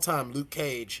character of all time, Luke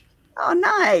Cage. Oh,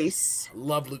 nice. I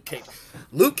love Luke Cage.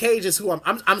 Luke Cage is who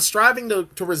I'm striving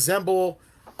to resemble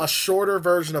a shorter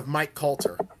version of Mike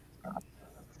Coulter.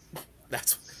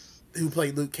 That's who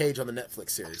played Luke Cage on the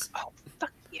Netflix series. Oh,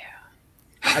 fuck yeah.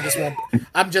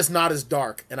 I'm just not as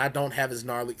dark, and I don't have as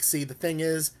gnarly. See, the thing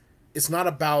is, it's not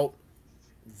about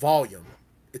volume.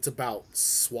 It's about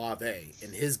suave,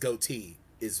 and his goatee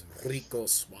is rico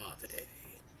suave.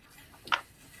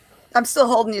 I'm still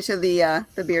holding you to the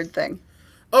beard thing.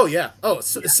 Oh, yeah. Oh,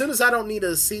 as soon as I don't need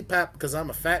a CPAP because I'm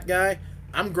a fat guy,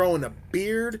 I'm growing a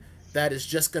beard that is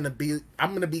just going to be... I'm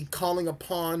going to be calling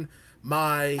upon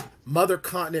my mother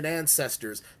continent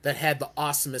ancestors that had the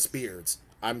awesomest beards.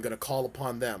 I'm going to call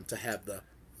upon them to have the...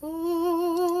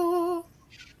 Oh,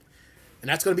 and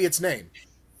that's going to be its name.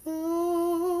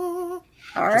 Oh,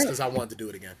 all right. Just because I wanted to do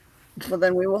it again. Well,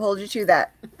 then we will hold you to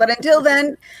that. But until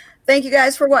then, thank you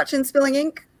guys for watching Spilling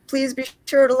Ink. Please be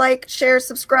sure to like, share,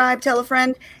 subscribe, tell a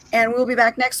friend, and we'll be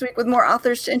back next week with more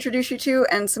authors to introduce you to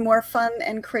and some more fun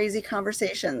and crazy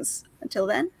conversations. Until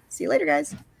then, see you later,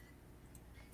 guys.